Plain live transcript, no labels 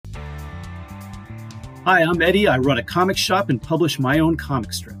Hi, I'm Eddie. I run a comic shop and publish my own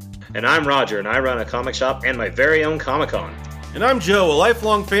comic strip. And I'm Roger, and I run a comic shop and my very own Comic-Con. And I'm Joe, a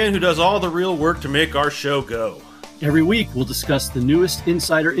lifelong fan who does all the real work to make our show go. Every week, we'll discuss the newest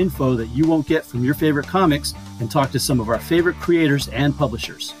insider info that you won't get from your favorite comics and talk to some of our favorite creators and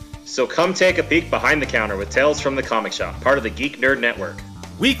publishers. So come take a peek behind the counter with Tales from the Comic Shop, part of the Geek Nerd Network.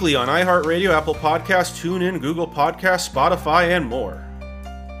 Weekly on iHeartRadio, Apple Podcasts, TuneIn, Google Podcasts, Spotify, and more.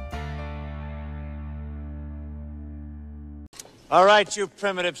 All right, you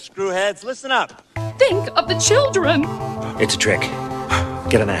primitive screwheads, listen up. Think of the children. It's a trick.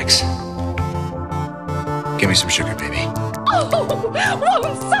 Get an axe. Give me some sugar, baby. Oh,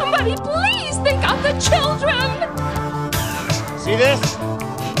 won't somebody please think of the children? See this?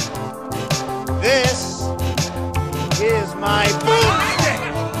 This is my boot.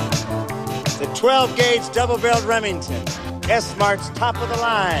 It's a 12-gauge double-barreled Remington. S-Mart's top of the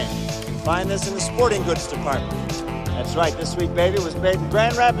line. You can find this in the sporting goods department. That's right, this sweet baby was made in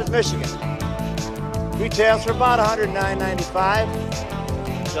Grand Rapids, Michigan. Retails for about $195.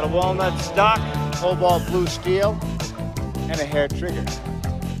 It's got a walnut stock, cobalt blue steel, and a hair trigger.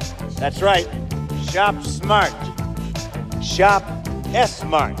 That's right, shop smart. Shop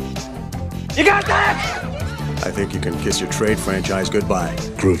S-Mart. You got that? I think you can kiss your trade franchise goodbye.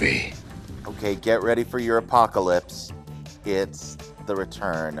 Groovy. Okay, get ready for your apocalypse. It's the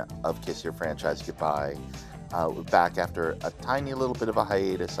return of Kiss Your Franchise Goodbye. We're back after a tiny little bit of a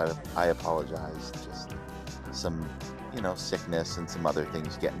hiatus. I apologize. Just some, sickness and some other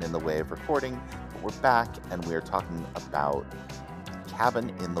things getting in the way of recording. But we're back, and we're talking about Cabin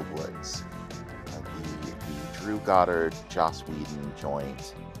in the Woods, the Drew Goddard, Joss Whedon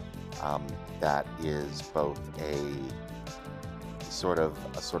joint that is both a sort of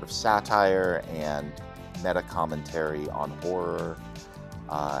satire and meta commentary on horror,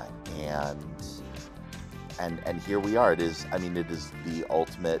 and here we are. It is the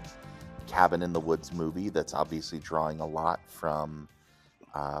ultimate Cabin in the Woods movie that's obviously drawing a lot from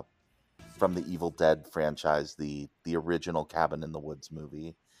the Evil Dead franchise, the original Cabin in the Woods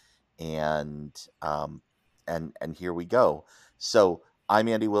movie, and here we go. So I'm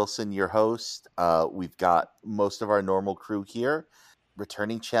Andy Wilson, your host. We've got most of our normal crew here.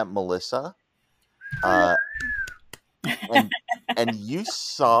 Returning champ Melissa, and you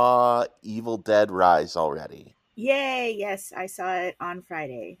saw Evil Dead Rise already. Yay! Yes, I saw it on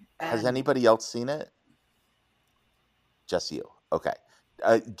Friday. Has anybody else seen it? Just you. Okay.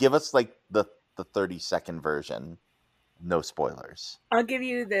 Give us like the 30-second version. No spoilers. I'll give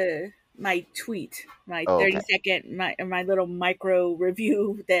you my tweet, my 30-second, my little micro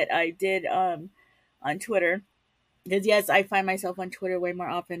review that I did on Twitter. Because yes, I find myself on Twitter way more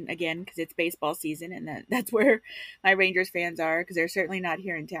often again because it's baseball season, and that's where my Rangers fans are because they're certainly not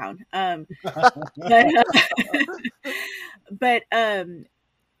here in town.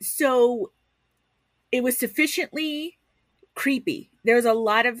 So it was sufficiently creepy. There was a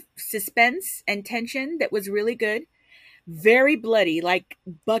lot of suspense and tension that was really good. Very bloody, like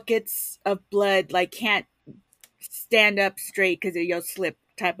buckets of blood, like can't stand up straight because you'll slip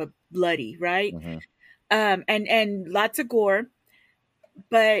type of bloody, right? Mm-hmm. And lots of gore,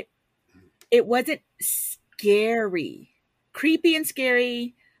 but it wasn't scary. Creepy and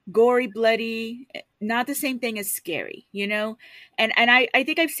scary, gory, bloody, not the same thing as scary, And I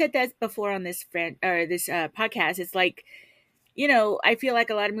think I've said that before on this podcast. It's like, I feel like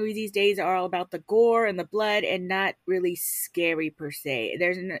a lot of movies these days are all about the gore and the blood and not really scary per se.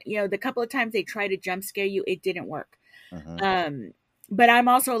 There's, the couple of times they try to jump scare you, it didn't work. Mm-hmm. But I'm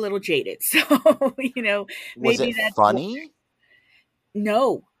also a little jaded, so maybe was it that's funny.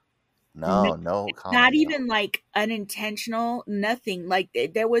 No, not even like unintentional. Nothing like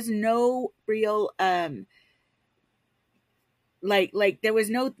there was no real like there was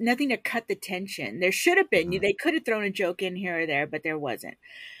nothing to cut the tension. There should have been. They could have thrown a joke in here or there, but there wasn't.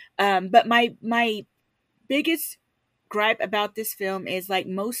 But my biggest gripe about this film is, like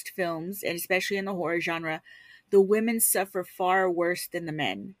most films, and especially in the horror genre, the women suffer far worse than the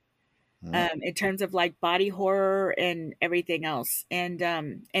men, in terms of like body horror and everything else, and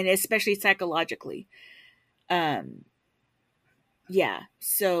especially psychologically.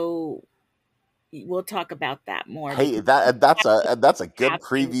 So we'll talk about that more. Hey, that's a good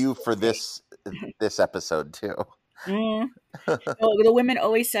preview for this episode too. The women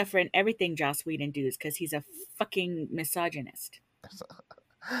always suffer in everything Joss Whedon does because he's a fucking misogynist.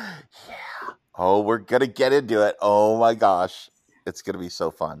 Yeah. Oh, we're gonna get into it. Oh my gosh, it's gonna be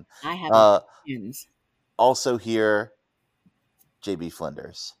so fun. I have questions. Also here, JB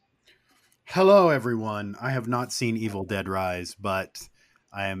Flinders. Hello, everyone. I have not seen Evil Dead Rise, but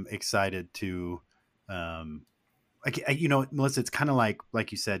I am excited to Melissa, it's kind of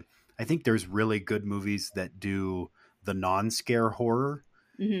like you said, I think there's really good movies that do the non-scare horror.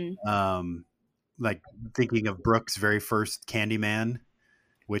 Like thinking of Brooks' very first Candyman,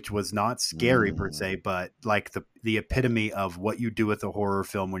 which was not scary per se, but like the epitome of what you do with a horror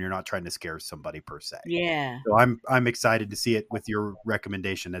film when you're not trying to scare somebody per se. Yeah. So I'm excited to see it with your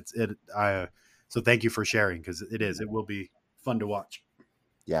recommendation. So thank you for sharing, because it will be fun to watch.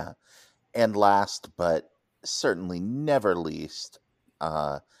 Yeah. And last but certainly never least,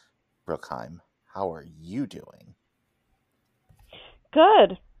 Brookheim, how are you doing?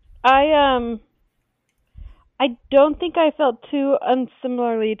 Good. I don't think I felt too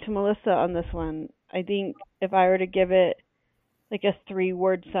unsimilarly to Melissa on this one. I think if I were to give it like a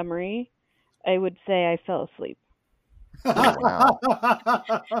 3-word summary, I would say I fell asleep. Wow.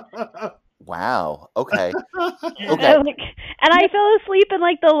 Wow. Okay. Okay. And I fell asleep in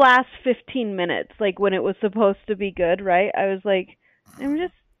like the last 15 minutes, like when it was supposed to be good, right? I was like, I'm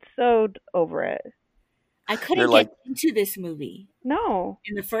just so over it. I couldn't get into this movie. No.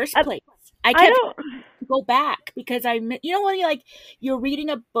 In the first place. I kept go back because when you're reading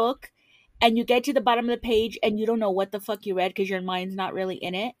a book and you get to the bottom of the page and you don't know what the fuck you read because your mind's not really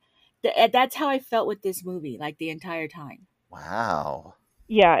in it. That's how I felt with this movie, like the entire time. Wow.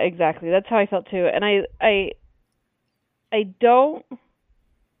 Yeah, exactly. That's how I felt too. And I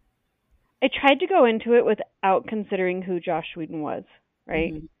tried to go into it without considering who Joss Whedon was,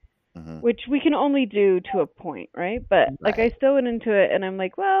 right? Mm-hmm. Which we can only do to a point, right? But like I still went into it and I'm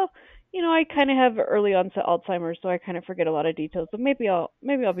like, well, I kind of have early onset Alzheimer's, so I kind of forget a lot of details, but maybe I'll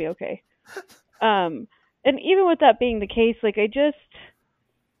be okay. And even with that being the case, like and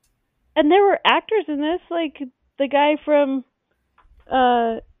there were actors in this, like the guy from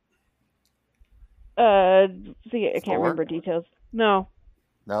I can't remember details. No.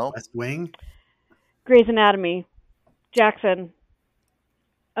 West Wing? Grey's Anatomy. Jackson.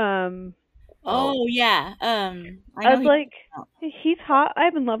 Oh yeah. I was like, he's hot.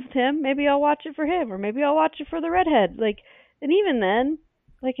 I'm in love with him. Maybe I'll watch it for him, or maybe I'll watch it for the redhead. Like, and even then,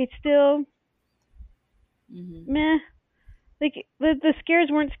 like, it's still meh. Like the scares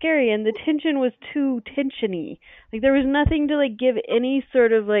weren't scary, and the tension was too tensiony. Like there was nothing to like give any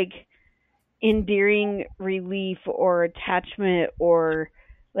sort of like endearing relief or attachment, or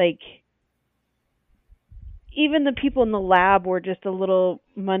like even the people in the lab were just a little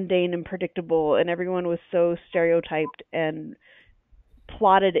mundane and predictable, and everyone was so stereotyped and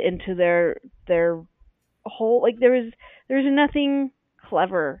plotted into their whole, like there was nothing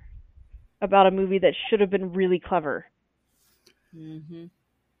clever about a movie that should have been really clever. And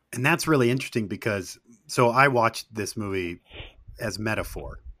that's really interesting because so I watched this movie as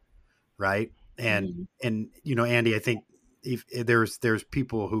metaphor, right? And Andy, I think if there's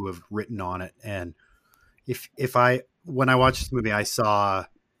people who have written on it, and when I watched this movie, I saw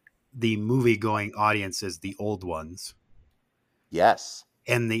the movie going audience as the old ones. Yes.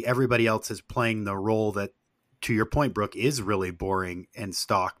 And everybody else is playing the role that, to your point, Brooke, is really boring and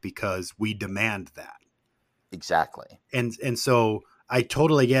stock because we demand that. Exactly. And so I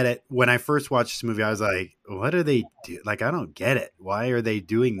totally get it. When I first watched this movie, I was like, what do they do? Like, I don't get it. Why are they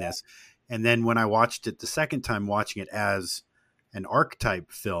doing this? And then when I watched it the second time, watching it as an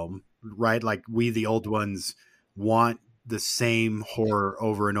archetype film, right? Like we, the old ones, want the same horror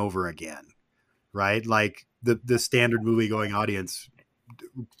over and over again, right? Like the standard movie going audience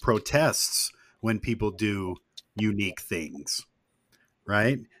protests when people do unique things,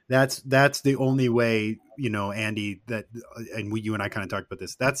 right? That's the only way, Andy, you and I kind of talked about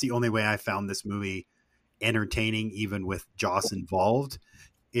this. That's the only way I found this movie entertaining, even with Joss involved,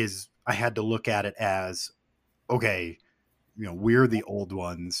 is I had to look at it as, okay, we're the old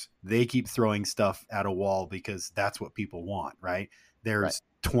ones. They keep throwing stuff at a wall because that's what people want, right? There's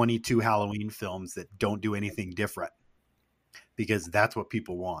 22 Halloween films that don't do anything different because that's what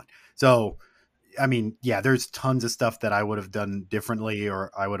people want. So, I mean, yeah, there's tons of stuff that I would have done differently or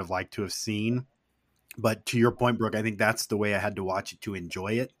I would have liked to have seen. But to your point, Brooke, I think that's the way I had to watch it to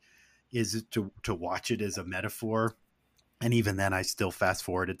enjoy it, is to watch it as a metaphor. And even then, I still fast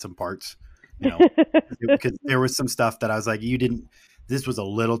forwarded some parts, because there was some stuff that I was like, this was a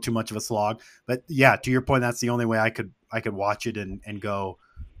little too much of a slog. But yeah, to your point, that's the only way I could watch it and go,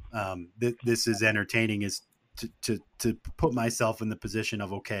 this is entertaining, is to put myself in the position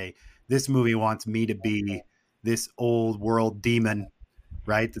of, okay, this movie wants me to be this old world demon,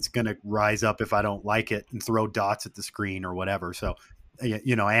 right? That's going to rise up if I don't like it and throw dots at the screen or whatever. So,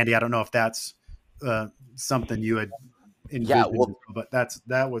 Andy, I don't know if that's something you had envisioned, but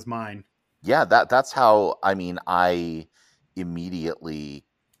that was mine. Yeah, that's how, I mean, I immediately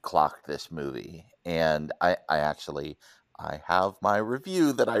clocked this movie, and I have my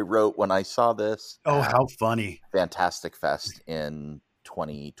review that I wrote when I saw this. Oh, how funny! Fantastic Fest in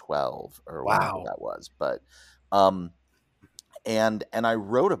 2012 or Wow. whatever that was, but and I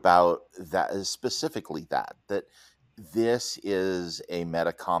wrote about that, specifically that this is a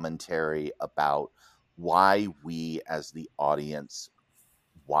meta commentary about why we as the audience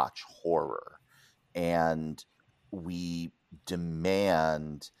watch horror, and we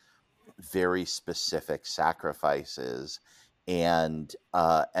demand very specific sacrifices, and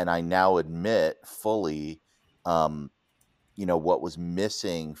I now admit fully, what was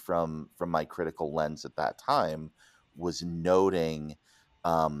missing from my critical lens at that time was noting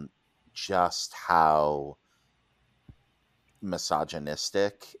just how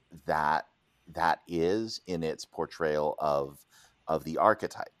misogynistic that is in its portrayal of the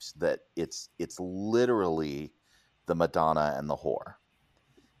archetypes, that it's literally the Madonna and the whore,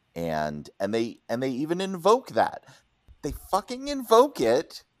 and they even invoke that. They fucking invoke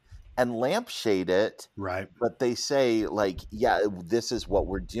it and lampshade it, right? But they say, like, yeah, this is what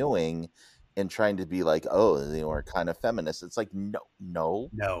we're doing, and trying to be like, oh, they were kind of feminist. It's like, no,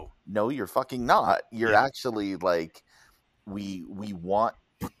 you're fucking not. You're actually like, we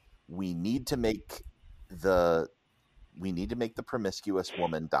need to make the promiscuous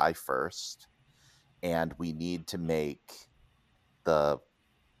woman die first, and we need to make the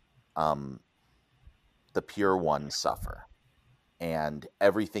pure one suffer, and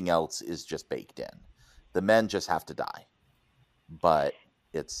everything else is just baked in. The men just have to die, but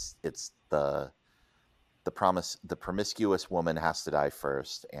it's the promiscuous woman has to die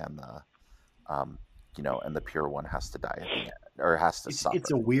first, and the and the pure one has to die at the end, or has to suffer.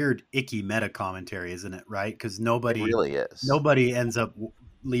 It's a weird, icky meta commentary, isn't it? Right? Because nobody really is. Nobody ends up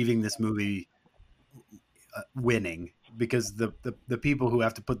leaving this movie winning, because the people who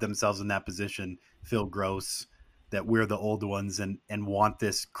have to put themselves in that position feel gross that we're the old ones and want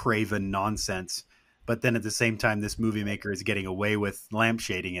this craven nonsense. But then at the same time, this movie maker is getting away with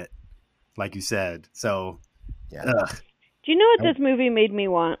lampshading it, like you said. So, yeah. Do you know what this movie made me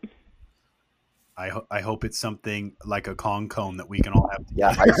want? I hope it's something like a Kong cone that we can all have.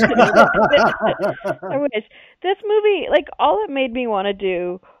 Yeah, I wish. This movie, like, all it made me want to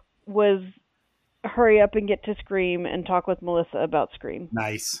do was hurry up and get to Scream and talk with Melissa about Scream.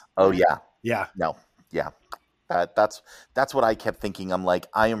 Nice. Oh yeah. Yeah. No. Yeah. That's what I kept thinking. I'm like,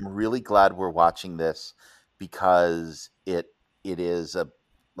 I am really glad we're watching this, because it is a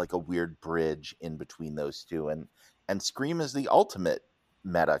weird bridge in between those two, and Scream is the ultimate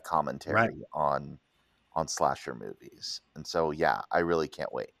meta commentary on slasher movies. And so yeah, I really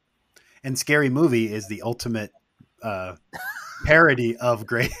can't wait. And Scary Movie is the ultimate parody of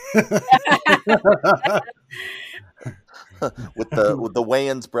great with the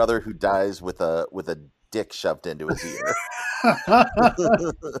Wayans brother who dies with a dick shoved into his ear. I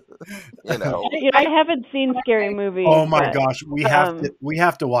haven't seen Scary Movie. Oh my gosh, we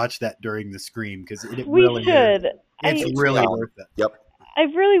have to watch that during the Scream, because it we really should. It's really worth it. Yep.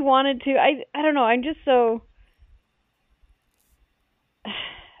 I've really wanted to. I don't know. I'm just so.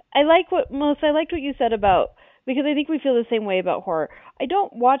 I liked what you said about, because I think we feel the same way about horror. I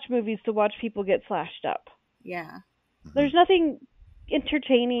don't watch movies to watch people get slashed up. Yeah. There's nothing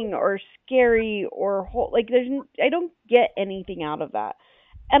entertaining or scary or I don't get anything out of that.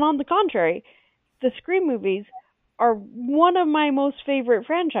 And on the contrary, the Scream movies are one of my most favorite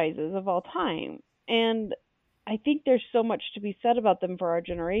franchises of all time. And I think there's so much to be said about them for our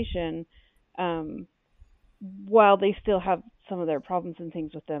generation, while they still have some of their problems and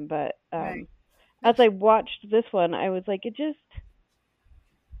things with them. But as I watched this one, I was like, it just...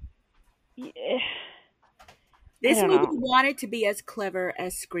 This movie wanted to be as clever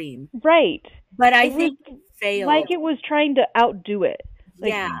as Scream. Right. But I think it failed. Like it was trying to outdo it.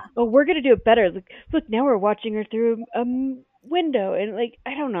 Like, yeah. Oh, we're going to do it better. Look, now we're watching her through a window. And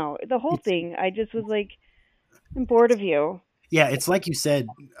I don't know. The whole thing, I just was like, I'm bored of you. Yeah, it's like you said.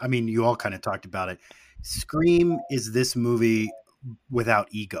 I mean, you all kind of talked about it. Scream is this movie without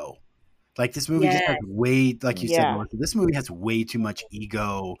ego. Like, this movie just has way, like you said, Melissa, this movie has way too much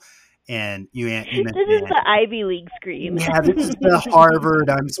ego. And you mentioned this is the Ivy League Scream. Yeah, this is the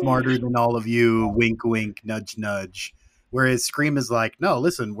Harvard, I'm smarter than all of you, wink, wink, nudge, nudge. Whereas Scream is like, no,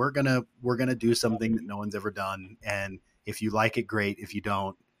 listen, we're gonna do something that no one's ever done, and if you like it, great. If you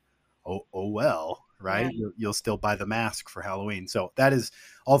don't, oh well, right? Yeah. You'll still buy the mask for Halloween. So that is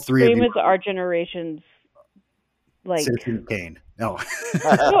all three Scream of you. Is our generation's Citizen Kane. No,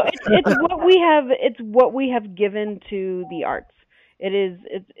 no, it's what we have. It's what we have given to the arts. It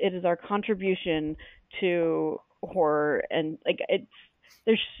is our contribution to horror, and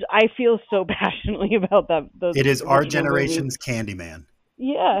I feel so passionately about that. It is our original movies. generation's Candyman.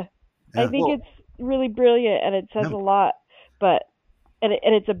 Yeah. Yeah. I think it's really brilliant and it says a lot, but and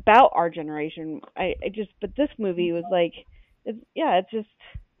it's about our generation. But this movie was like, it's just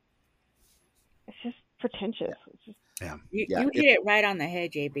pretentious. It's just You hit it right on the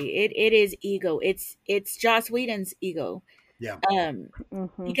head, JB. It is ego. It's Joss Whedon's ego. Yeah.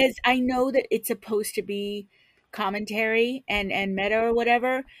 Because I know that it's supposed to be commentary and meta or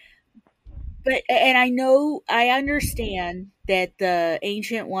whatever, but I understand that the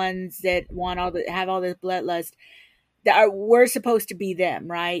ancient ones that have all this bloodlust we're supposed to be them,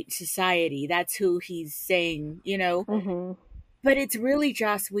 right? Society. That's who he's saying, But it's really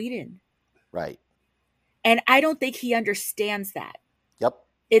Joss Whedon. Right. And I don't think he understands that. Yep.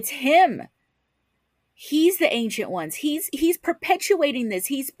 It's him. He's the ancient ones. He's perpetuating this.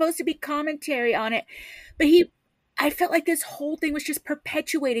 He's supposed to be commentary on it. But I felt like this whole thing was just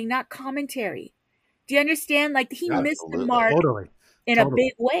perpetuating, not commentary. Do you understand? Like he missed the mark in a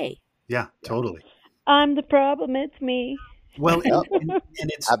big way. Yeah, totally. I'm the problem. It's me. Well, and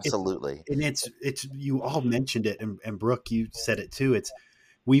it's absolutely, it's you all mentioned it, and Brooke, you said it too.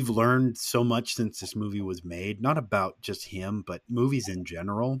 We've learned so much since this movie was made, not about just him, but movies in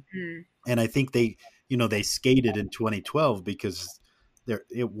general. And I think they skated in 2012 because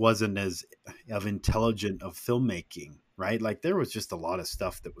it wasn't as of intelligent of filmmaking, right? Like there was just a lot of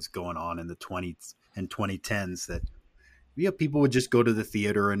stuff that was going on in the 20s and 2010s that people would just go to the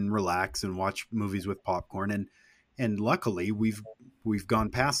theater and relax and watch movies with popcorn. And luckily we've gone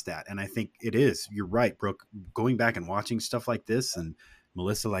past that. And I think you're right, Brooke, going back and watching stuff like this, and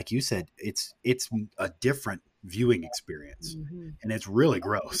Melissa, like you said, it's a different viewing experience, and it's really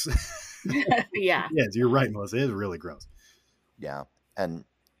gross. Yeah. Yes, you're right, Melissa. It is really gross. Yeah. And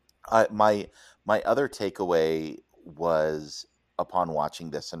my other takeaway was, upon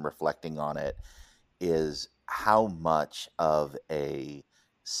watching this and reflecting on it, is how much of a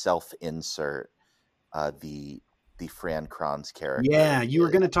self-insert the Fran Kranz character. Yeah, you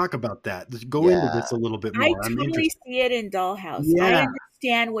were going to talk about that. Let's go into this a little bit more. I totally see it in Dollhouse. Yeah. I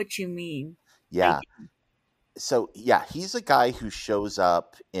understand what you mean. Yeah. So, he's a guy who shows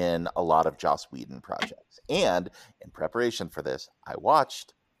up in a lot of Joss Whedon projects. And in preparation for this, I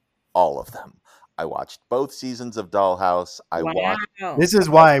watched all of them. I watched both seasons of Dollhouse. This is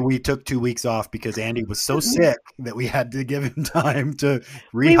why we took 2 weeks off, because Andy was so sick that we had to give him time to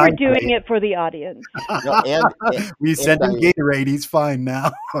rehydrate. We were doing it for the audience. We sent him Gatorade. He's fine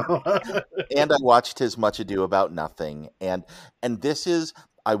now. And I watched his Much Ado About Nothing. And this is,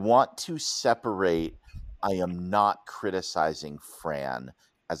 I want to separate, I am not criticizing Fran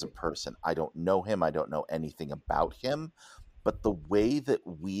as a person. I don't know him. I don't know anything about him. But the way that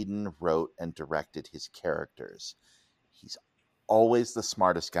Whedon wrote and directed his characters, he's always the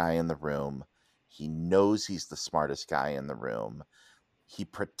smartest guy in the room. He knows he's the smartest guy in the room. He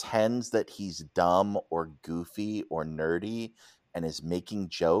pretends that he's dumb or goofy or nerdy and is making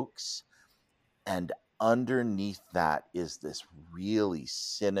jokes. And underneath that is this really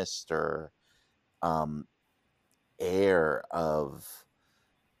sinister air of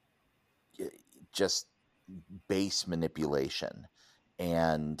just base manipulation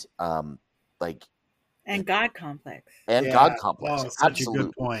and and God complex. God complex. Oh, such a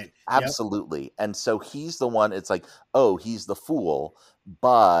good point. Absolutely. Yep. And so he's the one, it's like, oh, he's the fool,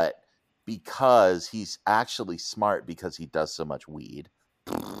 but because he's actually smart because he does so much weed.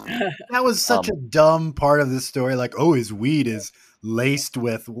 That was such a dumb part of the story. Like, oh, his weed is laced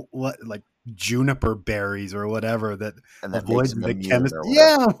with what, like juniper berries or whatever that avoids the chemist.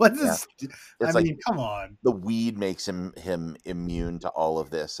 Yeah, what is? I mean, come on. The weed makes him immune to all of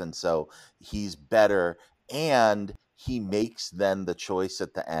this, and so he's better. And he makes then the choice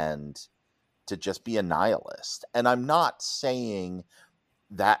at the end to just be a nihilist. And I'm not saying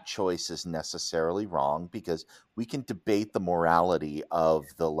that choice is necessarily wrong, because we can debate the morality of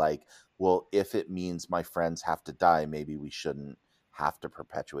the like, well, if it means my friends have to die, maybe we shouldn't have to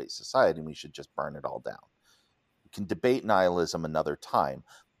perpetuate society and we should just burn it all down. We can debate nihilism another time,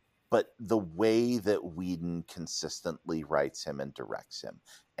 but the way that Whedon consistently writes him and directs him,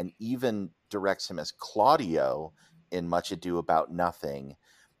 and even directs him as Claudio in Much Ado About Nothing,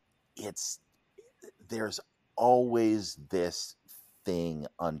 there's always this thing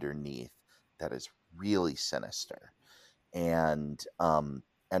underneath that is really sinister and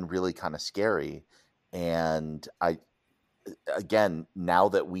really kind of scary. And again, now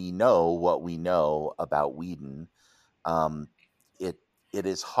that we know what we know about Whedon, it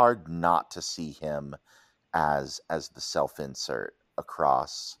is hard not to see him as the self-insert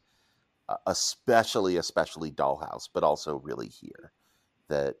across, especially Dollhouse, but also really here.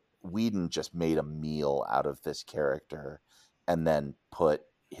 that Whedon just made a meal out of this character and then put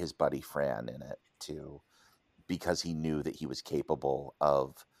his buddy Fran in it too, because he knew that he was capable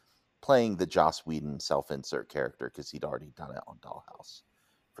of playing the Joss Whedon self-insert character, because he'd already done it on Dollhouse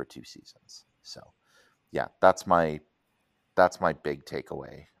for 2 seasons. So yeah, that's my big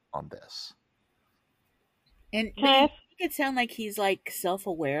takeaway on this. And you make it sound like he's like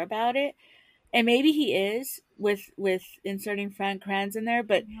self-aware about it, and maybe he is with inserting Frank Kranz in there.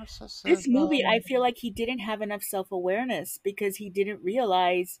 But this movie, I feel like he didn't have enough self-awareness because he didn't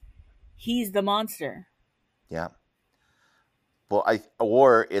realize he's the monster. Yeah. Well,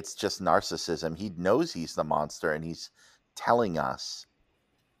 or it's just narcissism. He knows he's the monster and he's telling us,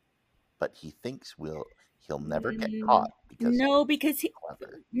 but he thinks he'll never get caught because he,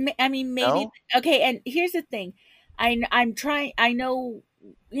 I mean, maybe. No? Okay, and here's the thing. I'm trying. I know,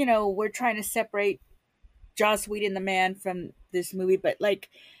 we're trying to separate Joss Whedon, the man, from this movie, but like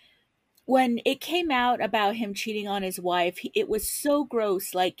when it came out about him cheating on his wife, it was so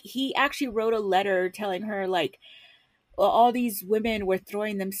gross. Like, he actually wrote a letter telling her, like, all these women were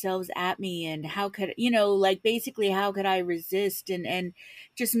throwing themselves at me, and how could, like, basically, how could I resist? And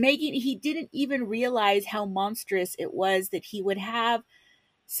just he didn't even realize how monstrous it was that he would have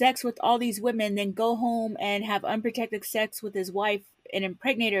sex with all these women, then go home and have unprotected sex with his wife and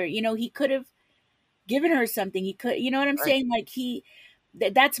impregnate her. He could have given her something. He could, what I'm saying? Like,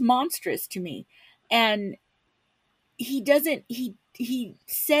 that's monstrous to me. And he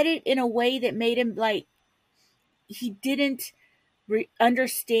said it in a way that made him, like, he didn't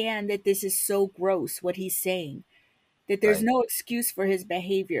understand that this is so gross, what he's saying, that there's no excuse for his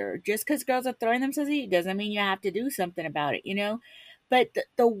behavior. Just because girls are throwing themselves at you doesn't mean you have to do something about it, But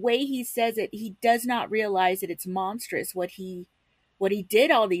the way he says it, he does not realize that it's monstrous what he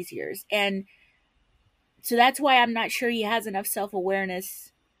did all these years. And so that's why I'm not sure he has enough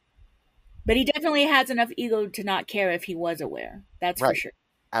self-awareness. But he definitely has enough ego to not care if he was aware. That's for sure.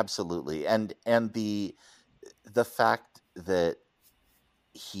 Absolutely. And the fact that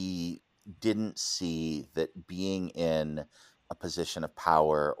he didn't see that being in a position of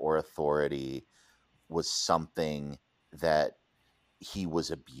power or authority was something that he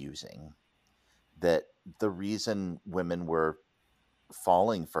was abusing, that the reason women were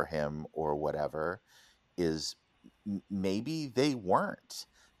falling for him or whatever is maybe they weren't.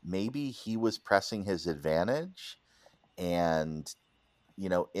 Maybe he was pressing his advantage and,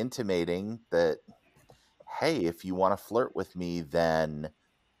 intimating that, hey, if you want to flirt with me, then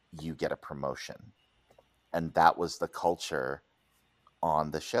you get a promotion. And that was the culture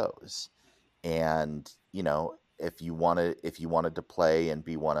on the shows. And, if you wanted to play and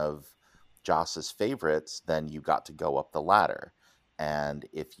be one of Joss's favorites, then you got to go up the ladder. And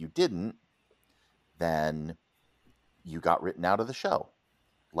if you didn't, then you got written out of the show,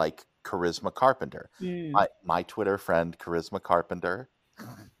 like Charisma Carpenter. My Twitter friend, Charisma Carpenter.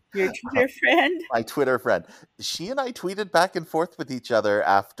 Your Twitter friend? My Twitter friend. She and I tweeted back and forth with each other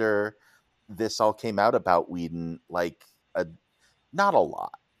after this all came out about Whedon, like not a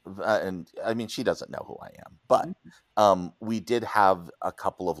lot. And I mean, she doesn't know who I am, but we did have a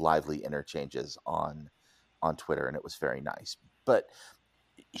couple of lively interchanges on Twitter, and it was very nice. But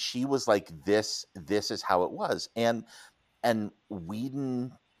she was like, this is how it was. And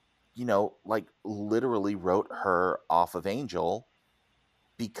Whedon, like literally wrote her off of Angel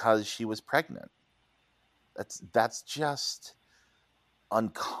because she was pregnant. That's just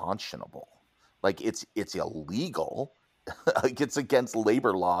unconscionable. Like, it's illegal. Like, it's against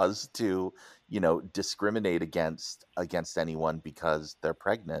labor laws to, discriminate against anyone because they're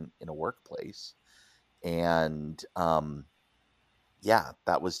pregnant in a workplace. And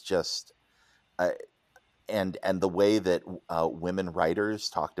that was just and the way that women writers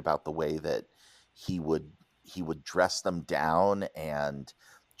talked about the way that he would dress them down and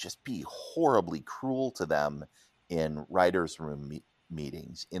just be horribly cruel to them in writers' room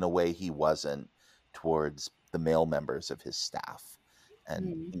meetings in a way he wasn't towards the male members of his staff,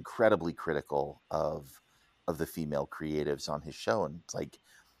 and incredibly critical of the female creatives on his show. And it's like,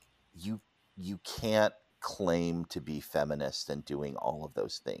 you can't claim to be feminist and doing all of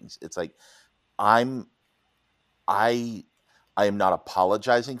those things. It's like, I am not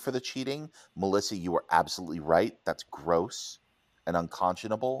apologizing for the cheating. Melissa, you are absolutely right. That's gross and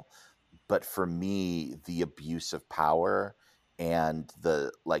unconscionable. But for me, the abuse of power and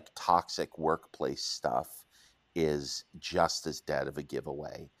the like toxic workplace stuff is just as dead of a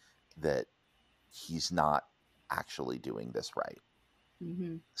giveaway that he's not actually doing this right.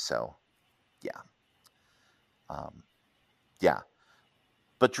 Mm-hmm. So, yeah.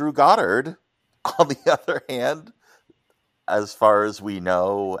 But Drew Goddard, on the other hand, as far as we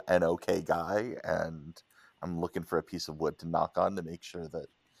know, an okay guy, and I'm looking for a piece of wood to knock on to make sure that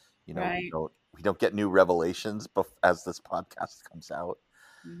Right. we don't get new revelations as this podcast comes out.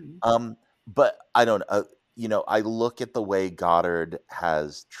 Mhm. But I don't I look at the way Goddard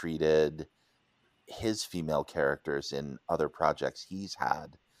has treated his female characters in other projects he's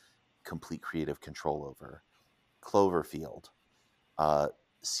had complete creative control over. Cloverfield,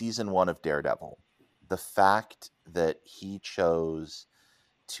 season 1 of Daredevil. The fact that he chose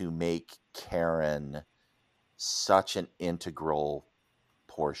to make Karen such an integral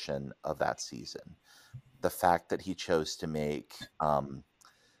portion of that season. The fact that he chose to make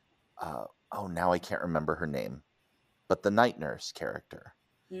now I can't remember her name, but the night nurse character.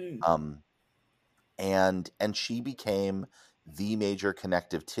 And she became the major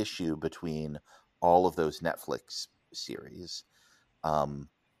connective tissue between all of those Netflix series.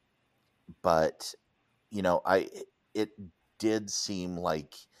 But it did seem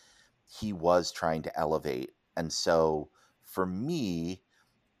like he was trying to elevate. And so for me,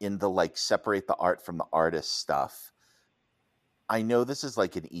 in the separate the art from the artist stuff, I know this is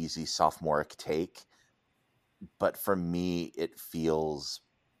like an easy sophomoric take, but for me, it feels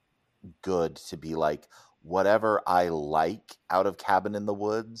good to be like, whatever I like out of Cabin in the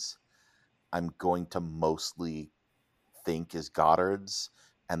Woods, I'm going to mostly think is Goddard's,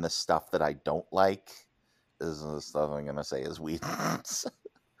 and the stuff that I don't like is the stuff I'm going to say is Whedon's.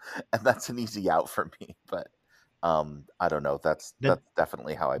 And that's an easy out for me, but I don't know. That's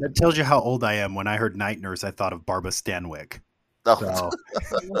definitely how That tells you how old I am. When I heard Night Nurse, I thought of Barbara Stanwyck. Oh. So,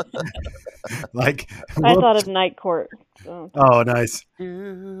 I thought of Night Court. So. Oh, nice. I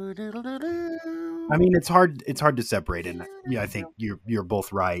mean, it's hard to separate, and I think you're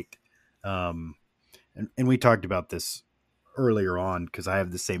both right. And we talked about this earlier on because I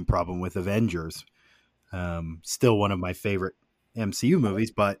have the same problem with Avengers. Still one of my favorite MCU movies,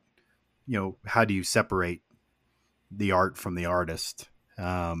 but how do you separate the art from the artist?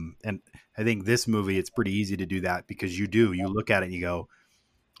 And I think this movie, it's pretty easy to do that because you look at it and you go,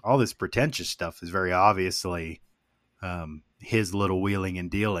 all this pretentious stuff is very obviously his little wheeling and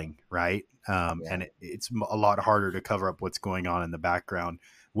dealing, right? And it's a lot harder to cover up what's going on in the background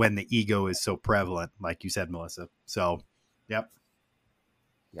when the ego is so prevalent, like you said, Melissa. So, yep.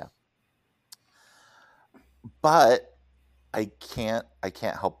 Yeah. But I can't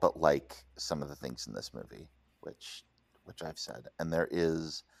help but like some of the things in this movie, which I've said, and there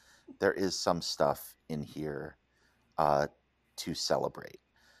is some stuff in here to celebrate.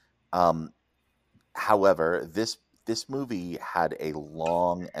 However, this movie had a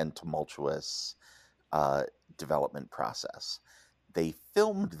long and tumultuous development process. They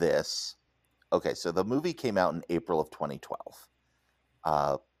filmed this. Okay, so the movie came out in April of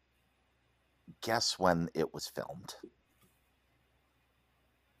 2012. Guess when it was filmed?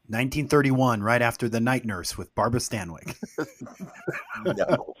 1931, right after The Night Nurse with Barbara Stanwyck.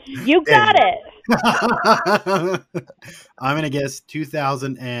 No. You got it. I'm going to guess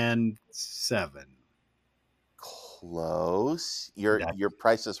 2007. Close. Your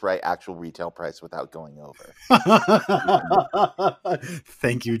price is right, actual retail price without going over.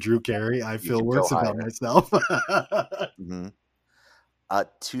 Thank you, Drew Carey. I feel worse about myself.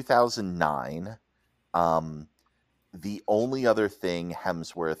 2009. The only other thing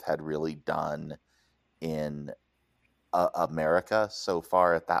Hemsworth had really done in America so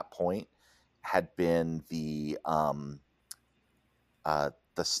far at that point had been the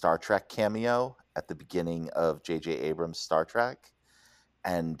Star Trek cameo at the beginning of J.J. Abrams' Star Trek.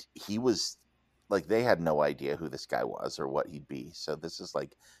 And he was like, they had no idea who this guy was or what he'd be. So this is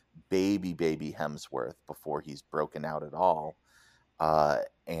like baby Hemsworth before he's broken out at all.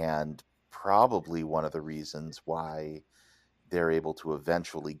 And probably one of the reasons why they're able to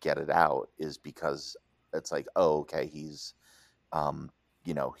eventually get it out is because it's like, oh, okay, he's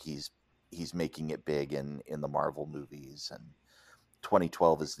making it big in the Marvel movies, and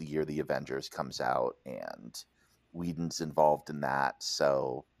 2012 is the year the Avengers comes out, and Whedon's involved in that.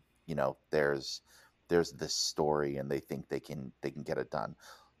 So, there's this story, and they think they can get it done.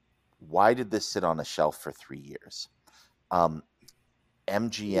 Why did this sit on a shelf for 3 years?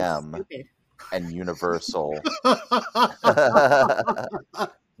 MGM and Universal.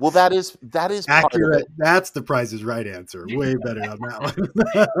 Well, that is accurate. That's the Price is Right answer. Way better on that one.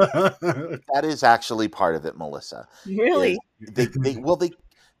 That is actually part of it, Melissa. Really? They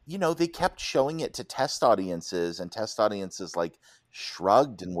kept showing it to test audiences, and test audiences like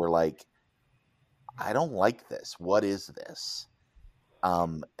shrugged and were like, I don't like this. What is this?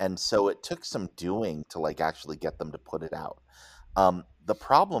 And so it took some doing to like actually get them to put it out. The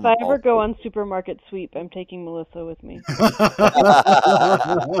problem. If I ever go on Supermarket Sweep, I'm taking Melissa with me.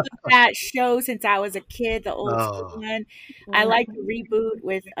 That show since I was a kid, the old school one. I like the reboot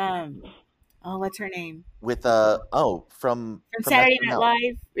with what's her name? With from Saturday SNL. Night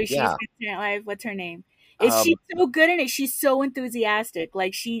Live. She's Yeah. Saturday Night Live. What's her name? Is she so good in it? She's so enthusiastic.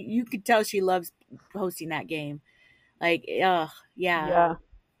 Like you could tell she loves hosting that game. Like, yeah.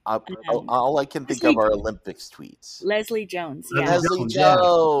 All I can think of are Olympics tweets. Leslie Jones. Leslie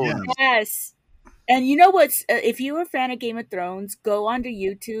Jones. Yes. And you know what's? If you were a fan of Game of Thrones, go onto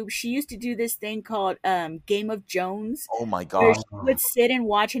YouTube. She used to do this thing called Game of Jones. Oh my Where gosh! she would sit and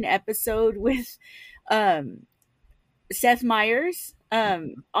watch an episode with Seth Meyers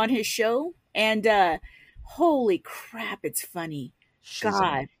on his show, and holy crap, it's funny.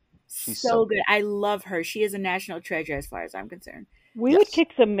 She's so good. I love her. She is a national treasure as far as I'm concerned. We would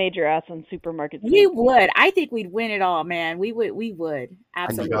kick some major ass on Supermarket Sweep. We would. I think we'd win it all, man. We would.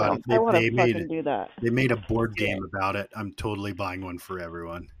 Absolutely. I want to fucking do that. They made a board game about it. I'm totally buying one for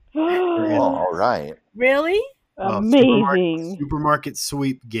everyone. All right. Really? Amazing. Supermarket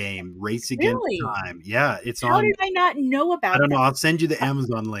Sweep game. Race Against Time. Yeah, it's on. How did I not know about I don't that? know. I'll send you the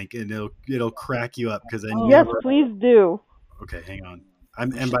Amazon link and it'll crack you up because Yes, please do. Okay, hang on.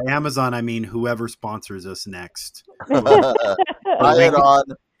 And by Amazon, I mean whoever sponsors us next. Buy it on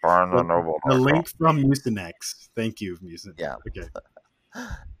the link from Mucinex. Thank you, Mucinex. Yeah. Okay.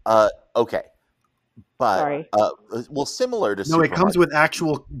 Okay. But Sorry. Well, similar to No, it comes with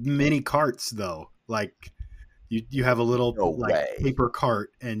actual mini carts though. Like you have a little paper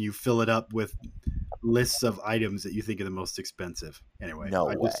cart and you fill it up with lists of items that you think are the most expensive. Anyway,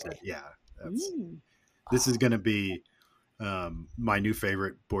 this is going to be my new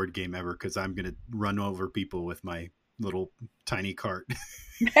favorite board game ever because I'm going to run over people with my little tiny cart.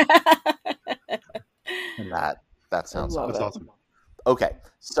 That sounds awesome. Okay,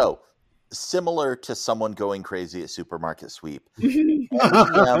 so similar to someone going crazy at Supermarket Sweep,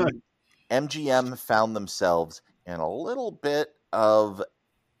 MGM found themselves in a little bit of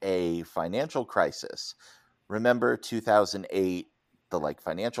a financial crisis. Remember 2008, the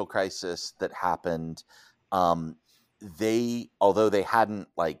financial crisis that happened. Although they hadn't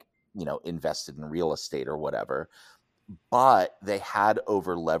invested in real estate or whatever, but they had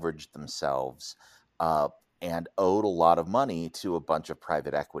over leveraged themselves and owed a lot of money to a bunch of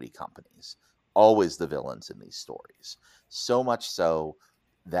private equity companies. Always the villains in these stories. So much so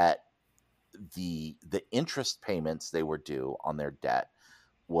that the interest payments they were due on their debt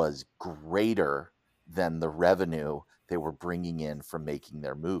was greater than the revenue they were bringing in from making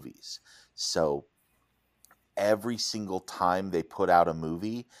their movies. So every single time they put out a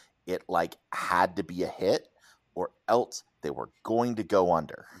movie, it had to be a hit or else they were going to go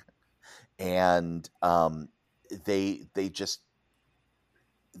under. And they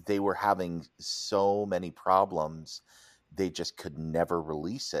were having so many problems, they just could never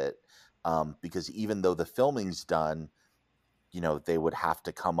release it because even though the filming's done, they would have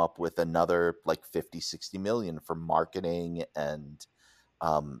to come up with another 50-60 million for marketing and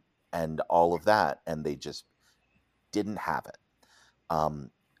all of that, and they just didn't have it.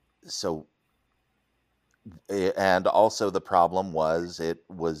 And also the problem was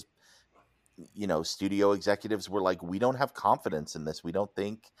studio executives were like, we don't have confidence in this. We don't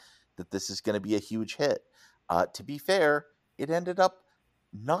think that this is going to be a huge hit. To be fair, it ended up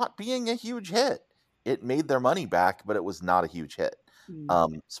not being a huge hit. It made their money back, but it was not a huge hit.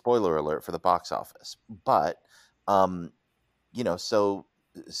 Spoiler alert for the box office. But, so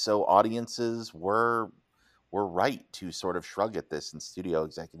audiences were right to sort of shrug at this, and studio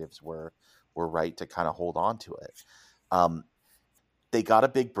executives were right to kind of hold on to it. They got a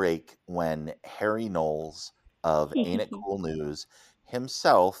big break when Harry Knowles of Ain't It Cool News,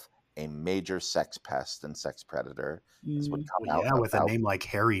 himself a major sex pest and sex predator, would come out. Yeah, with a name like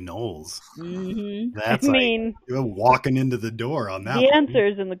Harry Knowles. Mm-hmm. That's you're walking into the door on that. The answer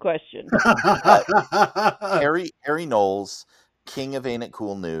is in the question. Harry Knowles, king of Ain't It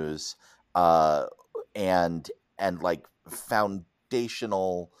Cool News, and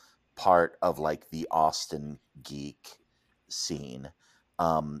foundational part of the Austin geek scene.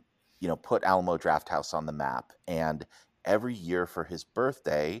 Put Alamo Drafthouse on the map, and every year for his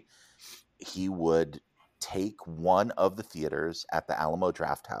birthday, he would take one of the theaters at the Alamo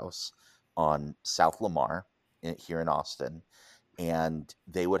Drafthouse on South Lamar here in Austin, and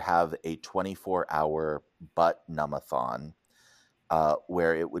they would have a 24-hour butt numb-a-thon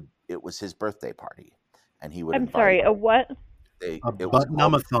where it was his birthday party, and he would. I'm sorry, a what? A butt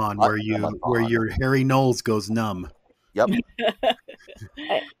numb-a-thon where your Harry Knowles goes numb. Yep.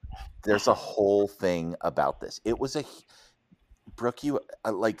 There's a whole thing about this. It was Brooke, you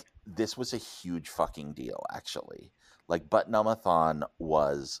like this was a huge fucking deal, actually. Like, Butt-Numb-a-thon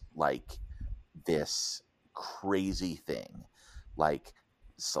was like this crazy thing. Like,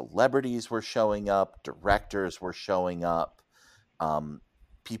 celebrities were showing up, directors were showing up,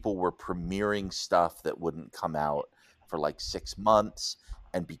 people were premiering stuff that wouldn't come out for like 6 months.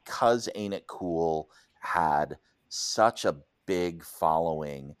 And because Ain't It Cool had such a big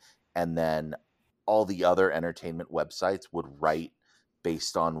following, and then all the other entertainment websites would write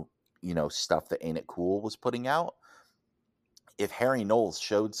based on, stuff that Ain't It Cool was putting out. If Harry Knowles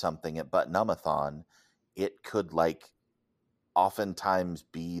showed something at Butt-Numb-a-thon, it could like oftentimes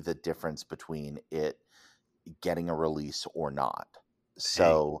be the difference between it getting a release or not.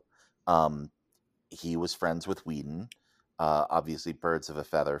 So he was friends with Whedon, obviously birds of a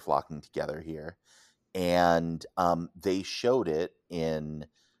feather flocking together here. And they showed it in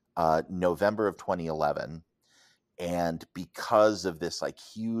November of 2011. And because of this like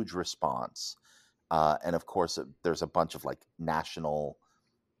huge response, and of course there's a bunch of like national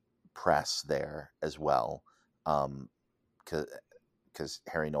press there as well, because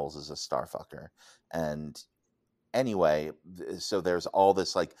Harry Knowles is a star fucker. And anyway, so there's all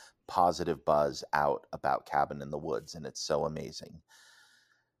this like positive buzz out about Cabin in the Woods, and it's so amazing.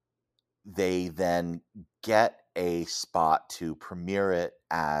 They then get a spot to premiere it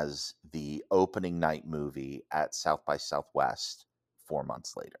as the opening night movie at South by Southwest 4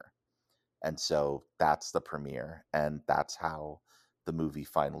 months later. And so that's the premiere, and that's how the movie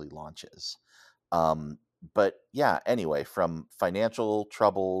finally launches. But yeah, anyway, from financial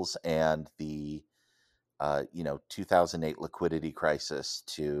troubles and the 2008 liquidity crisis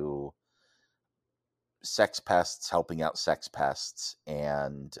to sex pests helping out sex pests,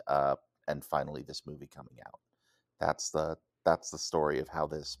 and finally this movie coming out. That's the story of how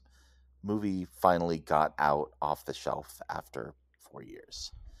this movie finally got out off the shelf after 4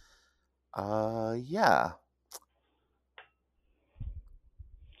 years. Yeah.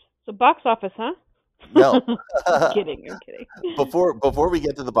 So box office, huh? No. I'm kidding. Before we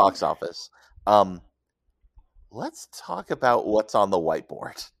get to the box office, let's talk about what's on the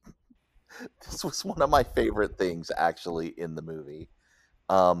whiteboard. This was one of my favorite things actually in the movie.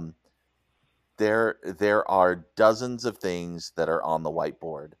 There are dozens of things that are on the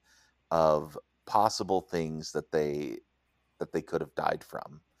whiteboard of possible things that they could have died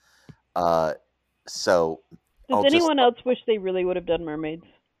from. So does anyone else wish they really would have done mermaids?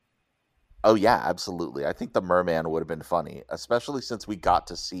 Oh yeah, absolutely. I think the merman would have been funny, especially since we got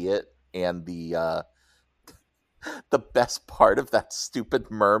to see it, and the best part of that stupid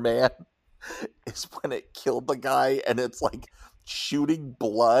merman is when it killed the guy and it's like shooting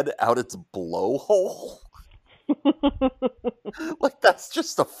blood out its blowhole. Like that's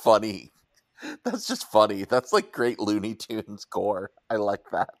just funny. That's like great Looney Tunes gore. I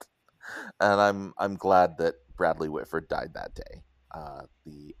like that. And I'm glad that Bradley Whitford died that day.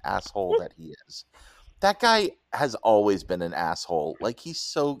 The asshole that he is. That guy has always been an asshole. Like he's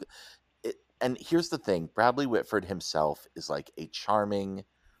so... And here's the thing. Bradley Whitford himself is like a charming,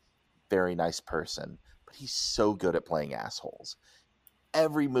 very nice person, but he's so good at playing assholes.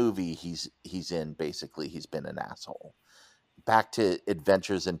 Every movie he's in, basically, he's been an asshole. Back to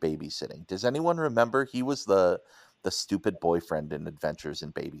Adventures in Babysitting. Does anyone remember he was the stupid boyfriend in Adventures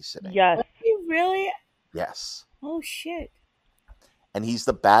in Babysitting? Yes. Are you really? Yes. Oh shit. And he's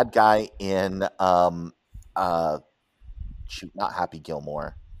the bad guy in not Happy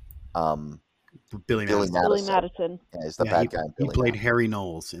Gilmore. Billy Madison. Billy Madison. Yeah, he's the bad guy. He played Harry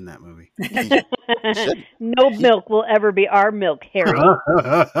Knowles in that movie. No milk will ever be our milk, Harry.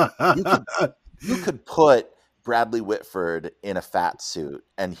 You could put Bradley Whitford in a fat suit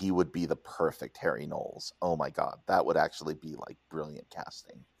and he would be the perfect Harry Knowles. Oh my God. That would actually be like brilliant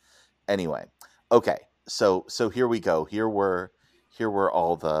casting. Anyway. Okay. So here we go. Here were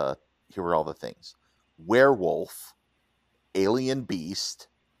all the things. Werewolf, alien beast,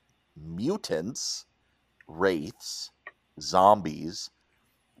 mutants, wraiths, zombies,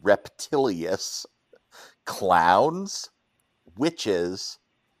 reptilius, clowns, witches,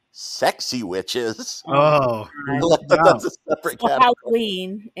 sexy witches. Oh, that's a separate category.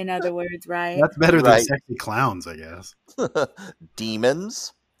 Halloween, in other words, right? That's better than sexy clowns, I guess.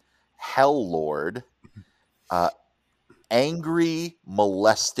 Demons, Hell Lord, angry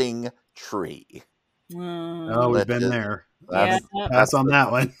molesting tree. Oh, we've been there. That's on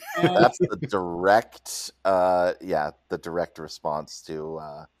that one. That's the direct response to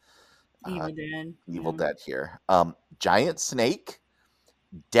Evil Dead here. Giant snake,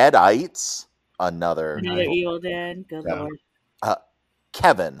 deadites, another Evil Dead. Good Lord.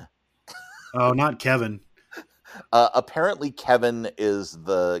 Kevin. Oh, not Kevin. Apparently, Kevin is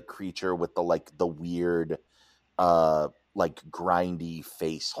the creature with the weird, grindy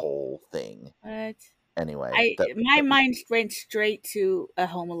face hole thing. What? Anyway, My mind went straight to a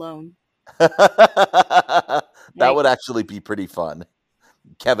Home Alone. that would actually be pretty fun.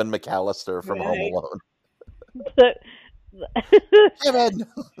 Kevin McAllister from Home Alone. Kevin.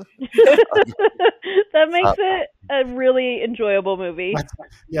 That makes it a really enjoyable movie.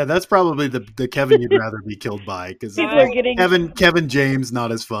 Yeah, that's probably the Kevin you'd rather be killed by, because People are getting Kevin James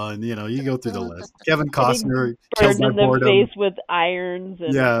not as fun. You know, you go through the list. Kevin Costner kills burned my in the boredom. face with irons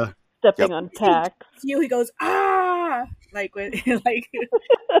and stepping on tacks. He goes like with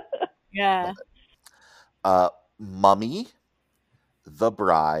yeah. Mummy, The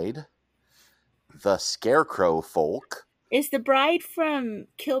Bride, The Scarecrow Folk. Is The Bride from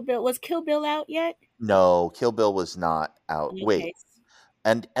Kill Bill? Was Kill Bill out yet? No, Kill Bill was not out. Okay. Wait,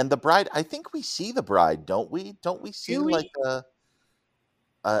 and The Bride. I think we see The Bride, don't we? Don't we see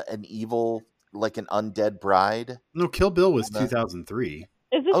an evil, like an undead bride? No, Kill Bill was 2003.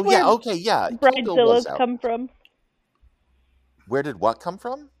 Is this Bridezillas come from? Where did what come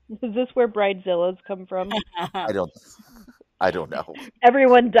from? Is this where Bridezillas come from? I don't know.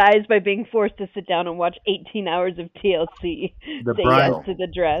 Everyone dies by being forced to sit down and watch 18 hours of TLC. The Say Bride yes to the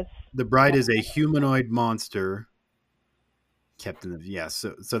dress. The Bride is a humanoid monster kept in the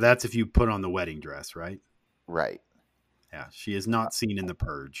so that's if you put on the wedding dress, right? Right. Yeah, she is not seen in The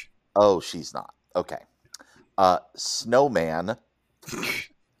Purge. Oh, she's not. Okay. Snowman,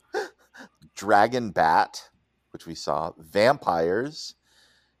 Dragon Bat, which we saw, vampires,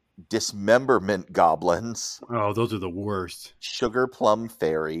 dismemberment goblins. Oh, those are the worst. Sugar Plum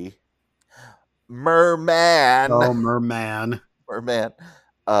Fairy, Merman. Oh, Merman. Merman.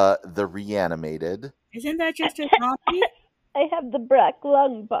 The Reanimated. Isn't that just a zombie? I have the black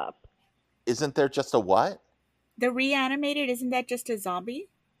lung pop. Isn't there just a what? The Reanimated, isn't that just a zombie?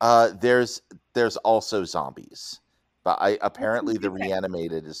 There's also zombies, but apparently the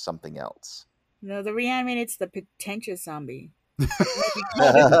Reanimated is something else. No, the Reanimated's the pretentious zombie.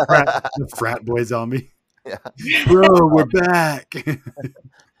 the frat boy zombie. Yeah. Bro, we're back.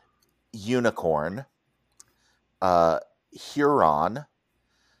 Unicorn. Huron.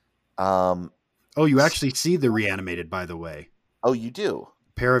 Oh, you actually see the Reanimated, by the way. Oh, you do?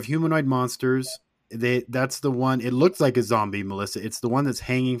 Pair of humanoid monsters. That's the one. It looks like a zombie, Melissa. It's the one that's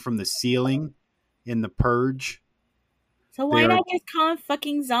hanging from the ceiling in The Purge. So why not just call them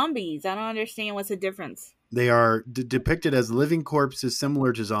fucking zombies? I don't understand what's the difference. They are depicted as living corpses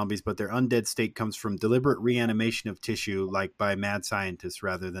similar to zombies, but their undead state comes from deliberate reanimation of tissue, like by mad scientists,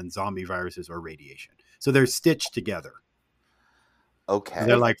 rather than zombie viruses or radiation. So they're stitched together. Okay.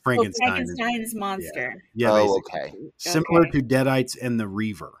 They're like Frankenstein. Frankenstein's monster. Yeah, okay. Similar to Deadites and the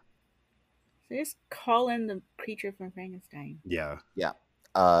Reaver. So just call in the creature from Frankenstein. Yeah. Yeah.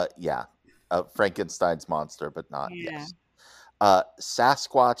 Frankenstein's monster, but not. Yeah. Yes.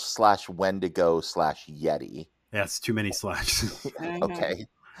 Sasquatch / Wendigo / Yeti. That's too many slashes. Okay.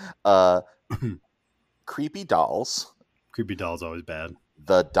 Creepy Dolls. Creepy Dolls always bad.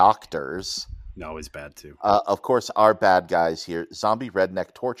 The Doctors. Always bad too. Of course, our bad guys here: Zombie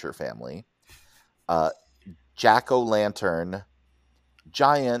Redneck Torture Family, Jack-o'-lantern,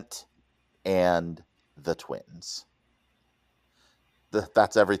 Giant, and the Twins.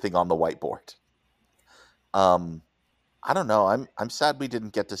 That's everything on the whiteboard. I don't know. I'm sad we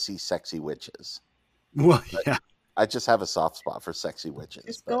didn't get to see Sexy Witches. Well, yeah. I just have a soft spot for Sexy Witches.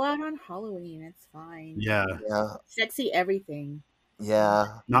 Just go out on Halloween. It's fine. Yeah. Sexy everything.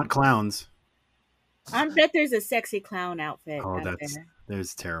 Yeah. Not clowns. I bet there's a sexy clown outfit. Oh, out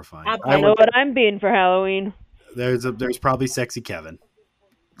there's terrifying. I know what I'm being for Halloween. There's probably Sexy Kevin.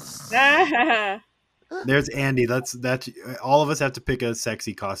 there. There's Andy. That's all of us have to pick a